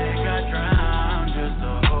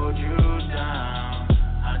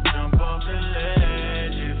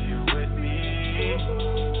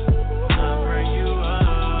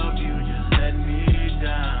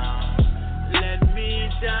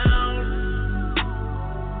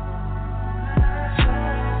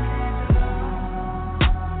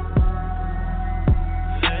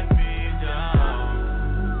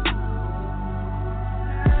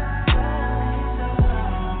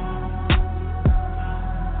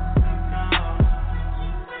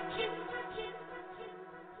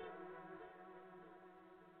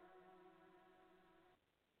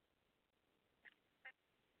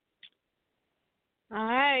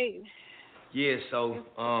 Yeah, so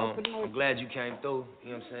I'm glad you came through.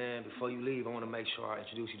 You know what I'm saying? Before you leave, I want to make sure I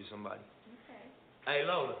introduce you to somebody. Okay. Hey,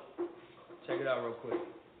 Lola, check it out real quick.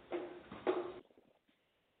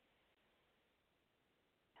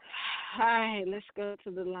 All right, let's go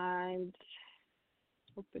to the lines.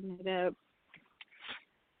 Open it up.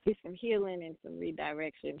 Get some healing and some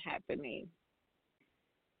redirection happening.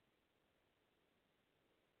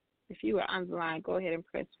 If you are on the line, go ahead and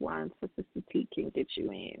press 1 so Sister T can get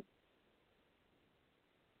you in.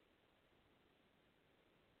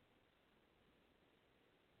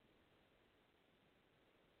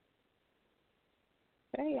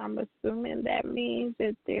 Okay, I'm assuming that means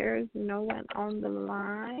that there's no one on the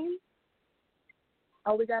line.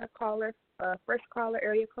 Oh, we got a caller. First caller,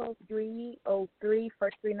 area code 303,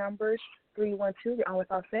 first 3 numbers, 312. You're on with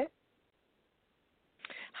Auset.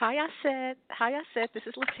 Hi, Auset. This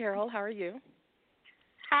is Laterrell. How are you?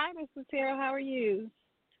 Hi, Miss Laterrell. How are you?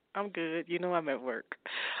 I'm good. You know I'm at work.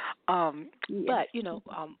 Yes. But you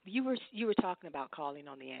were talking about calling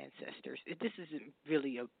on the ancestors. This isn't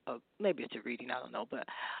really a maybe it's a reading, I don't know, but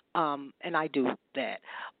and I do that.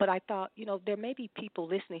 But I thought, there may be people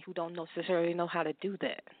listening who don't necessarily know how to do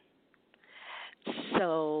that.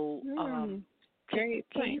 So can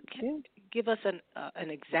you give us an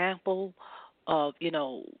example of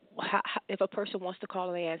how, if a person wants to call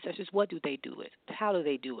on the ancestors, what do they do it? How do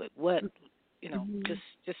they do it? What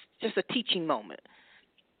just a teaching moment.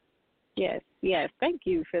 Yes. Thank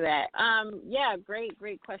you for that.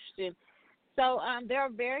 Great question. So there are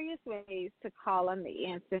various ways to call on the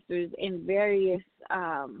ancestors in various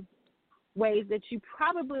ways that you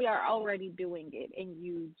probably are already doing it, and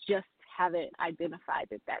you just haven't identified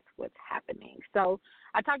that that's what's happening. So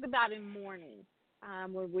I talked about in mourning,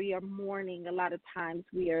 when we are mourning, a lot of times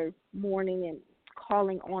we are mourning and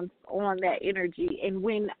calling on that energy. And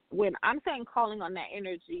when I'm saying calling on that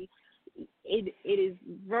energy, it is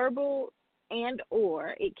verbal and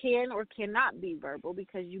or it can or cannot be verbal,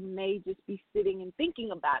 because you may just be sitting and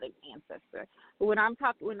thinking about an ancestor. But when I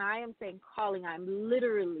am saying calling, I'm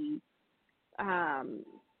literally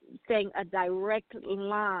saying a direct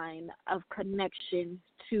line of connection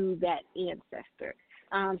to that ancestor.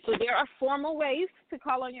 So there are formal ways to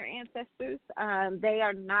call on your ancestors. They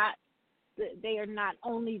are not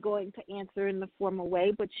only going to answer in the formal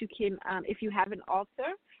way, but you can, if you have an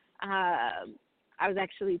altar. I was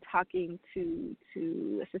actually talking to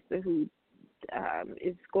a sister who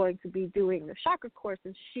is going to be doing the chakra course,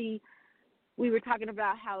 and we were talking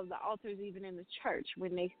about how the altars, even in the church,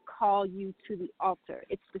 when they call you to the altar,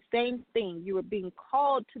 it's the same thing. You are being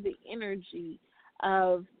called to the energy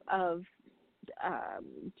of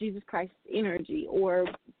Jesus Christ's energy, or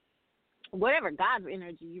whatever, God's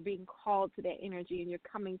energy. You're being called to that energy, and you're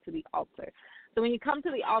coming to the altar. So when you come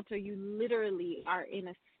to the altar, you literally are in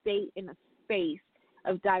a space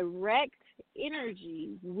of direct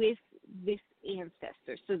energy with this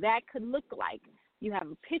ancestor. So that could look like you have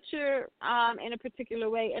a picture in a particular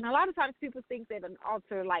way. And a lot of times people think that an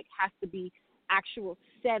altar has to be actual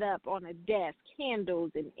set up on a desk,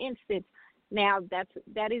 candles and incense. Now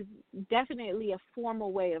that is definitely a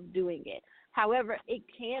formal way of doing it. However, it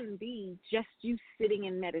can be just you sitting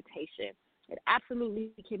in meditation. It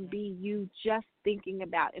absolutely can be you just thinking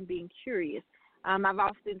about and being curious. I've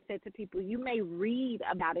often said to people, you may read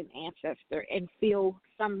about an ancestor and feel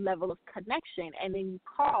some level of connection, and then you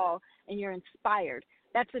call and you're inspired.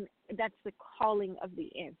 That's the calling of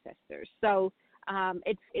the ancestors. So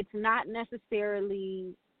it's not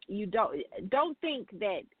necessarily, you don't think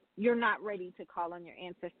that you're not ready to call on your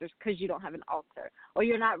ancestors because you don't have an altar, or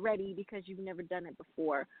you're not ready because you've never done it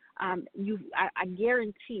before. I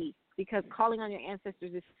guarantee, because calling on your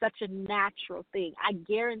ancestors is such a natural thing, I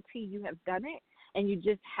guarantee you have done it, and you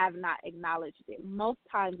just have not acknowledged it. Most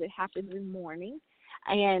times it happens in mourning,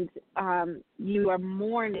 and you are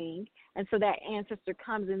mourning, and so that ancestor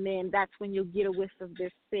comes, and then that's when you'll get a whiff of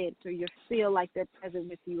their scent, or you'll feel like they're present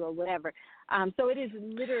with you, or whatever. So it is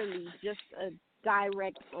literally just a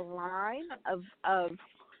direct line of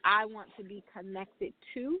I want to be connected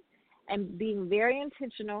to, and being very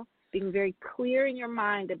intentional, being very clear in your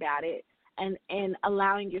mind about it, and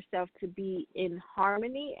allowing yourself to be in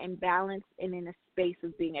harmony and balance and in a space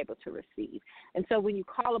of being able to receive. And so when you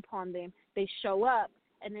call upon them, they show up,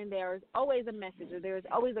 and then there's always a message, or there's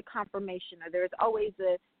always a confirmation, or there's always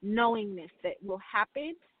a knowingness that will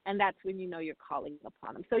happen, and that's when you know you're calling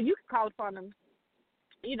upon them. So you can call upon them,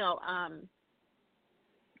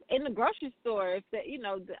 in the grocery store. If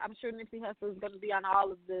I'm sure Nipsey Hussle is going to be on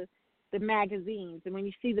all of the the magazines, and when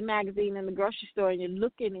you see the magazine in the grocery store and you're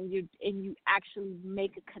looking and you actually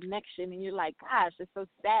make a connection and you're like, gosh, it's so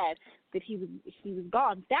sad that he was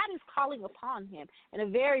gone. That is calling upon him in a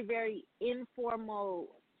very, very informal,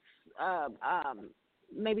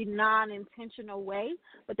 maybe non-intentional way,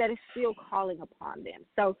 but that is still calling upon them.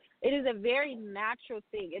 So it is a very natural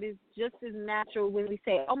thing. It is just as natural when we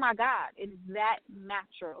say, oh my God, it is that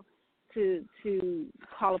natural to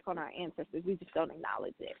call upon our ancestors. We just don't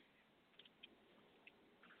acknowledge it.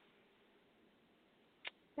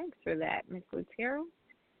 Thanks for that, Ms. Lutero.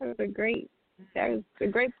 That was a great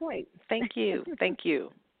point. Thank you. Thank you.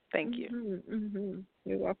 Thank you. Mm-hmm.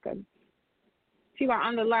 You're welcome. If you are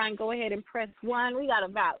on the line, go ahead and press 1. We got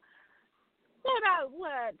about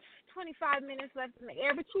 25 minutes left in the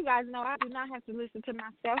air, but you guys know I do not have to listen to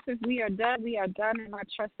myself. If we are done, and I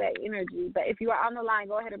trust that energy. But if you are on the line,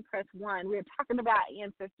 go ahead and press 1. We're talking about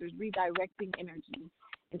ancestors redirecting energy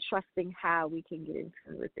and trusting how we can get in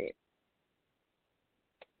tune with it.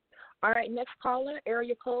 All right, next caller,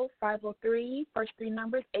 area code 503, first 3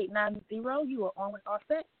 numbers, 890. You are on with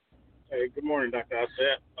Auset. Hey, good morning, Dr.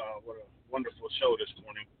 Auset. What a wonderful show this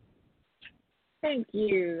morning. Thank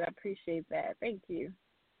you. I appreciate that. Thank you.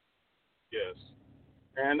 Yes.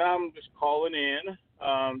 And I'm just calling in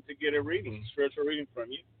to get a reading, spiritual reading from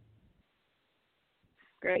you.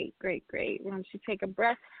 Great. Why don't you take a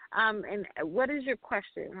breath? And what is your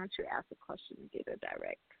question? Why don't you ask a question and get a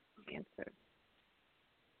direct answer?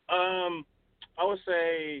 I would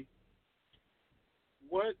say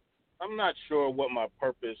I'm not sure what my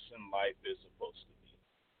purpose in life is supposed to be.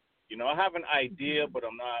 You know, I have an idea, but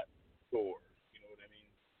I'm not sure. You know what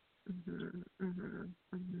I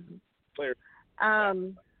mean? Clear.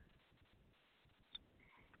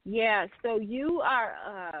 Yeah, so you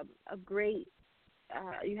are a great,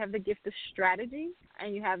 you have the gift of strategy,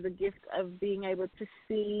 and you have the gift of being able to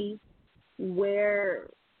see where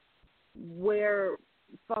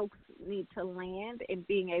folks need to land and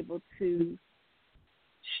being able to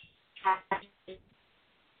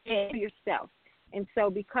yourself. And so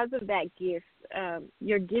because of that gift,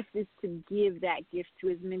 your gift is to give that gift to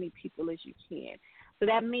as many people as you can. So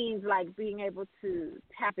that means like being able to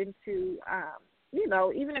tap into,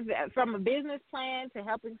 even if from a business plan to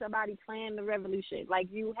helping somebody plan the revolution, like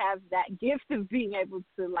you have that gift of being able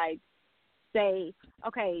to like say,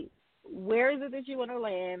 okay, where is it that you want to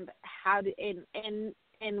land?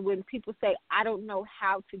 And when people say, I don't know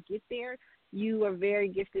how to get there, you are very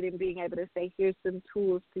gifted in being able to say, here's some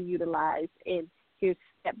tools to utilize, and here's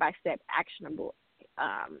step-by-step actionable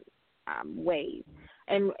ways.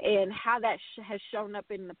 And how that has shown up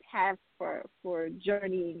in the past for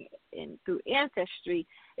journeying through ancestry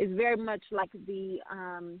is very much like the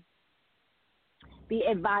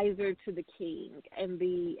advisor to the king and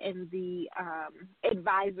the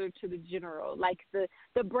advisor to the general, like the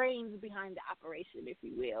brains behind the operation, if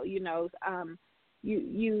you will.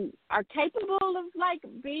 You are capable of like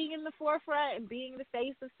being in the forefront and being the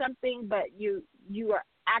face of something, but you are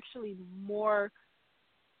actually more.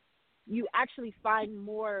 You actually find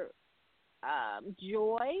more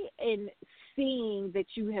joy in seeing that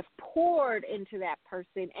you have poured into that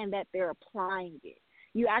person and that they're applying it.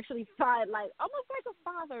 You actually find like almost like a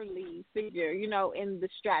fatherly figure, in the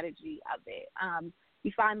strategy of it.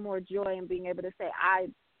 You find more joy in being able to say, I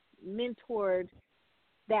mentored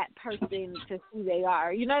that person to who they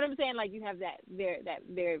are. You know what I'm saying? Like you have that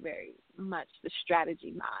very, very much the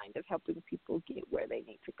strategy mind of helping people get where they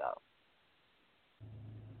need to go.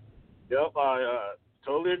 Yep, I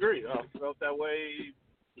totally agree. I've felt that way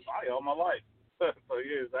all my life. So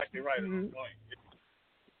you're exactly right at this point.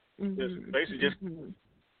 It's basically just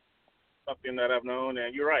something that I've known,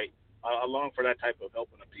 and you're right. I long for that type of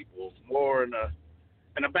helping the people more in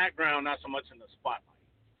the background, not so much in the spotlight.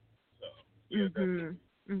 So yeah, definitely.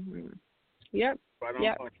 Yep. Right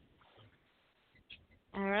on point.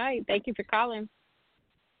 All right. Thank you for calling.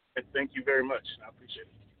 Thank you very much. I appreciate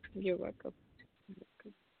it. You're welcome.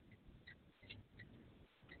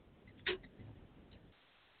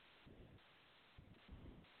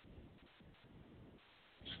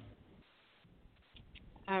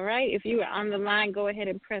 All right. If you are on the line, go ahead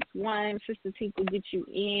and press 1. Sister T will get you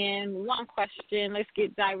in. One question. Let's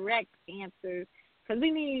get direct answers because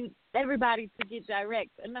we need everybody to get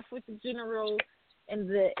direct. Enough with the general and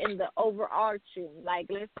the overarching. Like,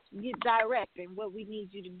 let's get direct in what we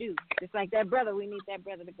need you to do. Just like that brother, we need that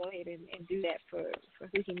brother to go ahead and do that for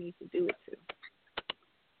who he needs to do it to.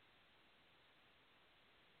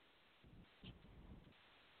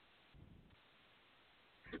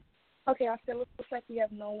 Okay, I feel it looks like we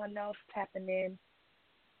have no one else tapping in.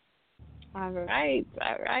 All right.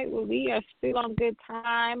 Well, we are still on good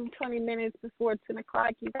time. 20 minutes before 10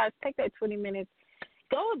 o'clock. You guys take that 20 minutes.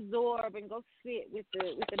 Go absorb and go sit with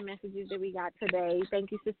the messages that we got today.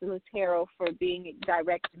 Thank you, Sister Latero, for being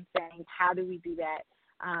direct and saying, how do we do that?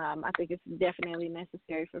 I think it's definitely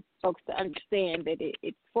necessary for folks to understand that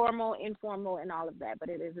it's formal, informal, and all of that, but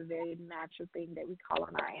it is a very natural thing that we call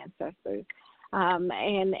on our ancestors.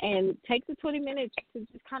 And take the 20 minutes to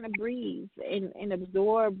just kind of breathe and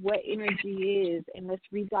absorb what energy is, and let's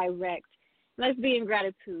redirect. Let's be in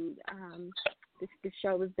gratitude. This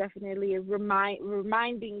show was definitely a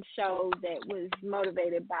reminding show that was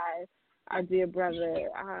motivated by our dear brother,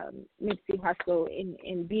 Nipsey Hussle,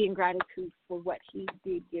 in being gratitude for what he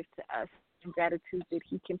did give to us, and gratitude that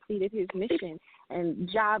he completed his mission. And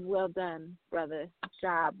job well done, brother.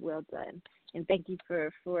 Job well done. And thank you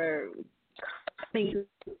for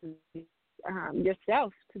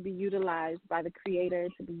yourself to be utilized by the Creator,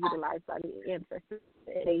 to be utilized by the ancestors.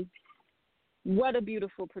 What a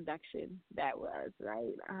beautiful production that was,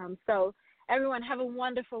 right? So everyone have a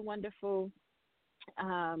wonderful, wonderful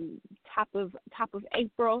top of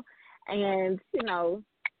April. And, you know,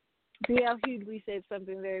 B.L. Hughley said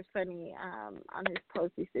something very funny on his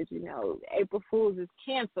post. He said, you know, April Fool's is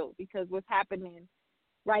canceled because what's happening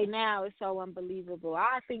right now is so unbelievable.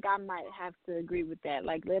 I think I might have to agree with that.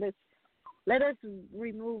 Like, let us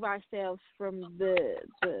remove ourselves from the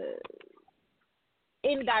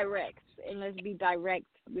indirects, and let's be direct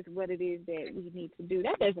with what it is that we need to do.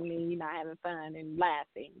 That doesn't mean you're not having fun and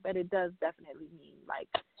laughing, but it does definitely mean, like,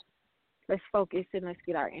 let's focus and let's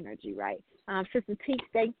get our energy right. Sister T,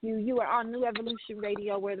 thank you. You are on New Evolution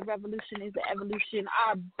Radio, where the revolution is the evolution.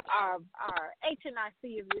 Our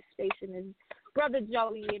HNIC of this station is Brother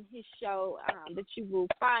Joey and his show that you will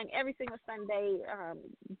find every single Sunday,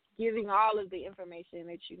 giving all of the information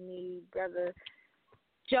that you need. Brother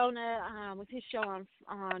Jonah with his show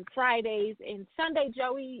on Fridays, and Sunday,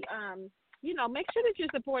 Joey, you know, make sure that you're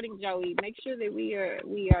supporting Joey. Make sure that we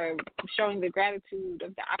are showing the gratitude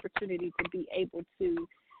of the opportunity to be able to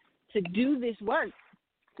do this work,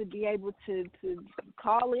 to be able to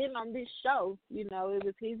call in on this show. You know, it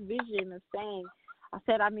was his vision of saying, I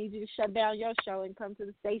said, I need you to shut down your show and come to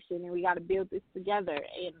the station, and we got to build this together.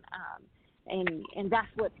 And that's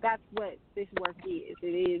what this work is. It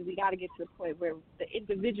is, we got to get to the point where the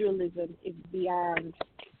individualism is beyond.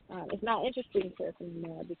 It's not interesting to us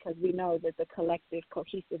anymore, because we know that the collective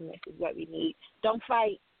cohesiveness is what we need. Don't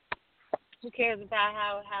fight. Who cares about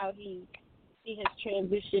how he has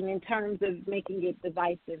transitioned in terms of making it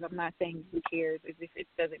divisive? I'm not saying who cares as if it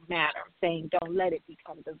doesn't matter. I'm saying don't let it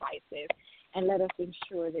become divisive, and let us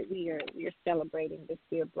ensure that we are celebrating this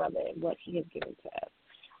dear brother and what he has given to us.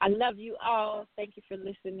 I love you all. Thank you for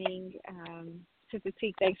listening. Sister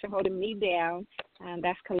T, thanks for holding me down.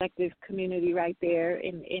 That's collective community right there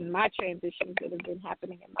in my transitions that have been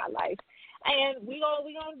happening in my life. And we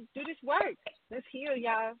gonna do this work. Let's heal,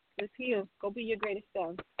 y'all. Let's heal. Go be your greatest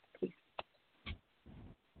self. Peace.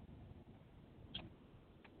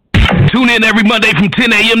 Tune in every Monday from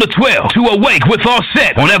 10 a.m. to 12 to Awake with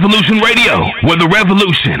Auset on Evolution Radio, where the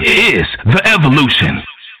revolution is the evolution.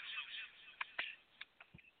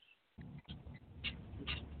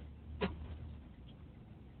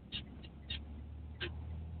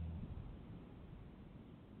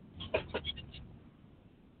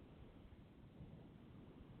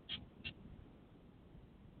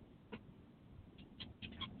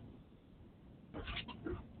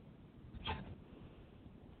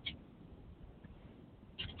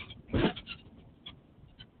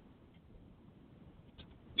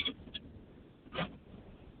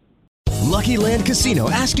 Lucky Land Casino,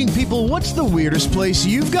 asking people, what's the weirdest place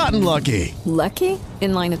you've gotten lucky? Lucky?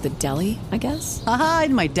 In line at the deli, I guess? Aha,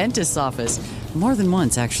 in my dentist's office. More than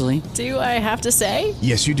once, actually. Do I have to say?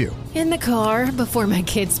 Yes, you do. In the car before my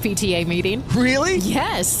kids' PTA meeting. Really?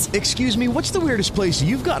 Yes. Excuse me, what's the weirdest place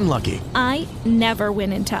you've gotten lucky? I never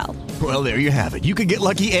win and tell. Well, there you have it. You can get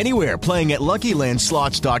lucky anywhere, playing at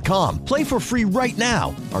LuckyLandSlots.com. Play for free right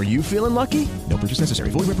now. Are you feeling lucky? No purchase necessary.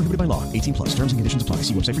 Void where prohibited by law. 18+. Terms and conditions apply.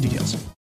 See website for details.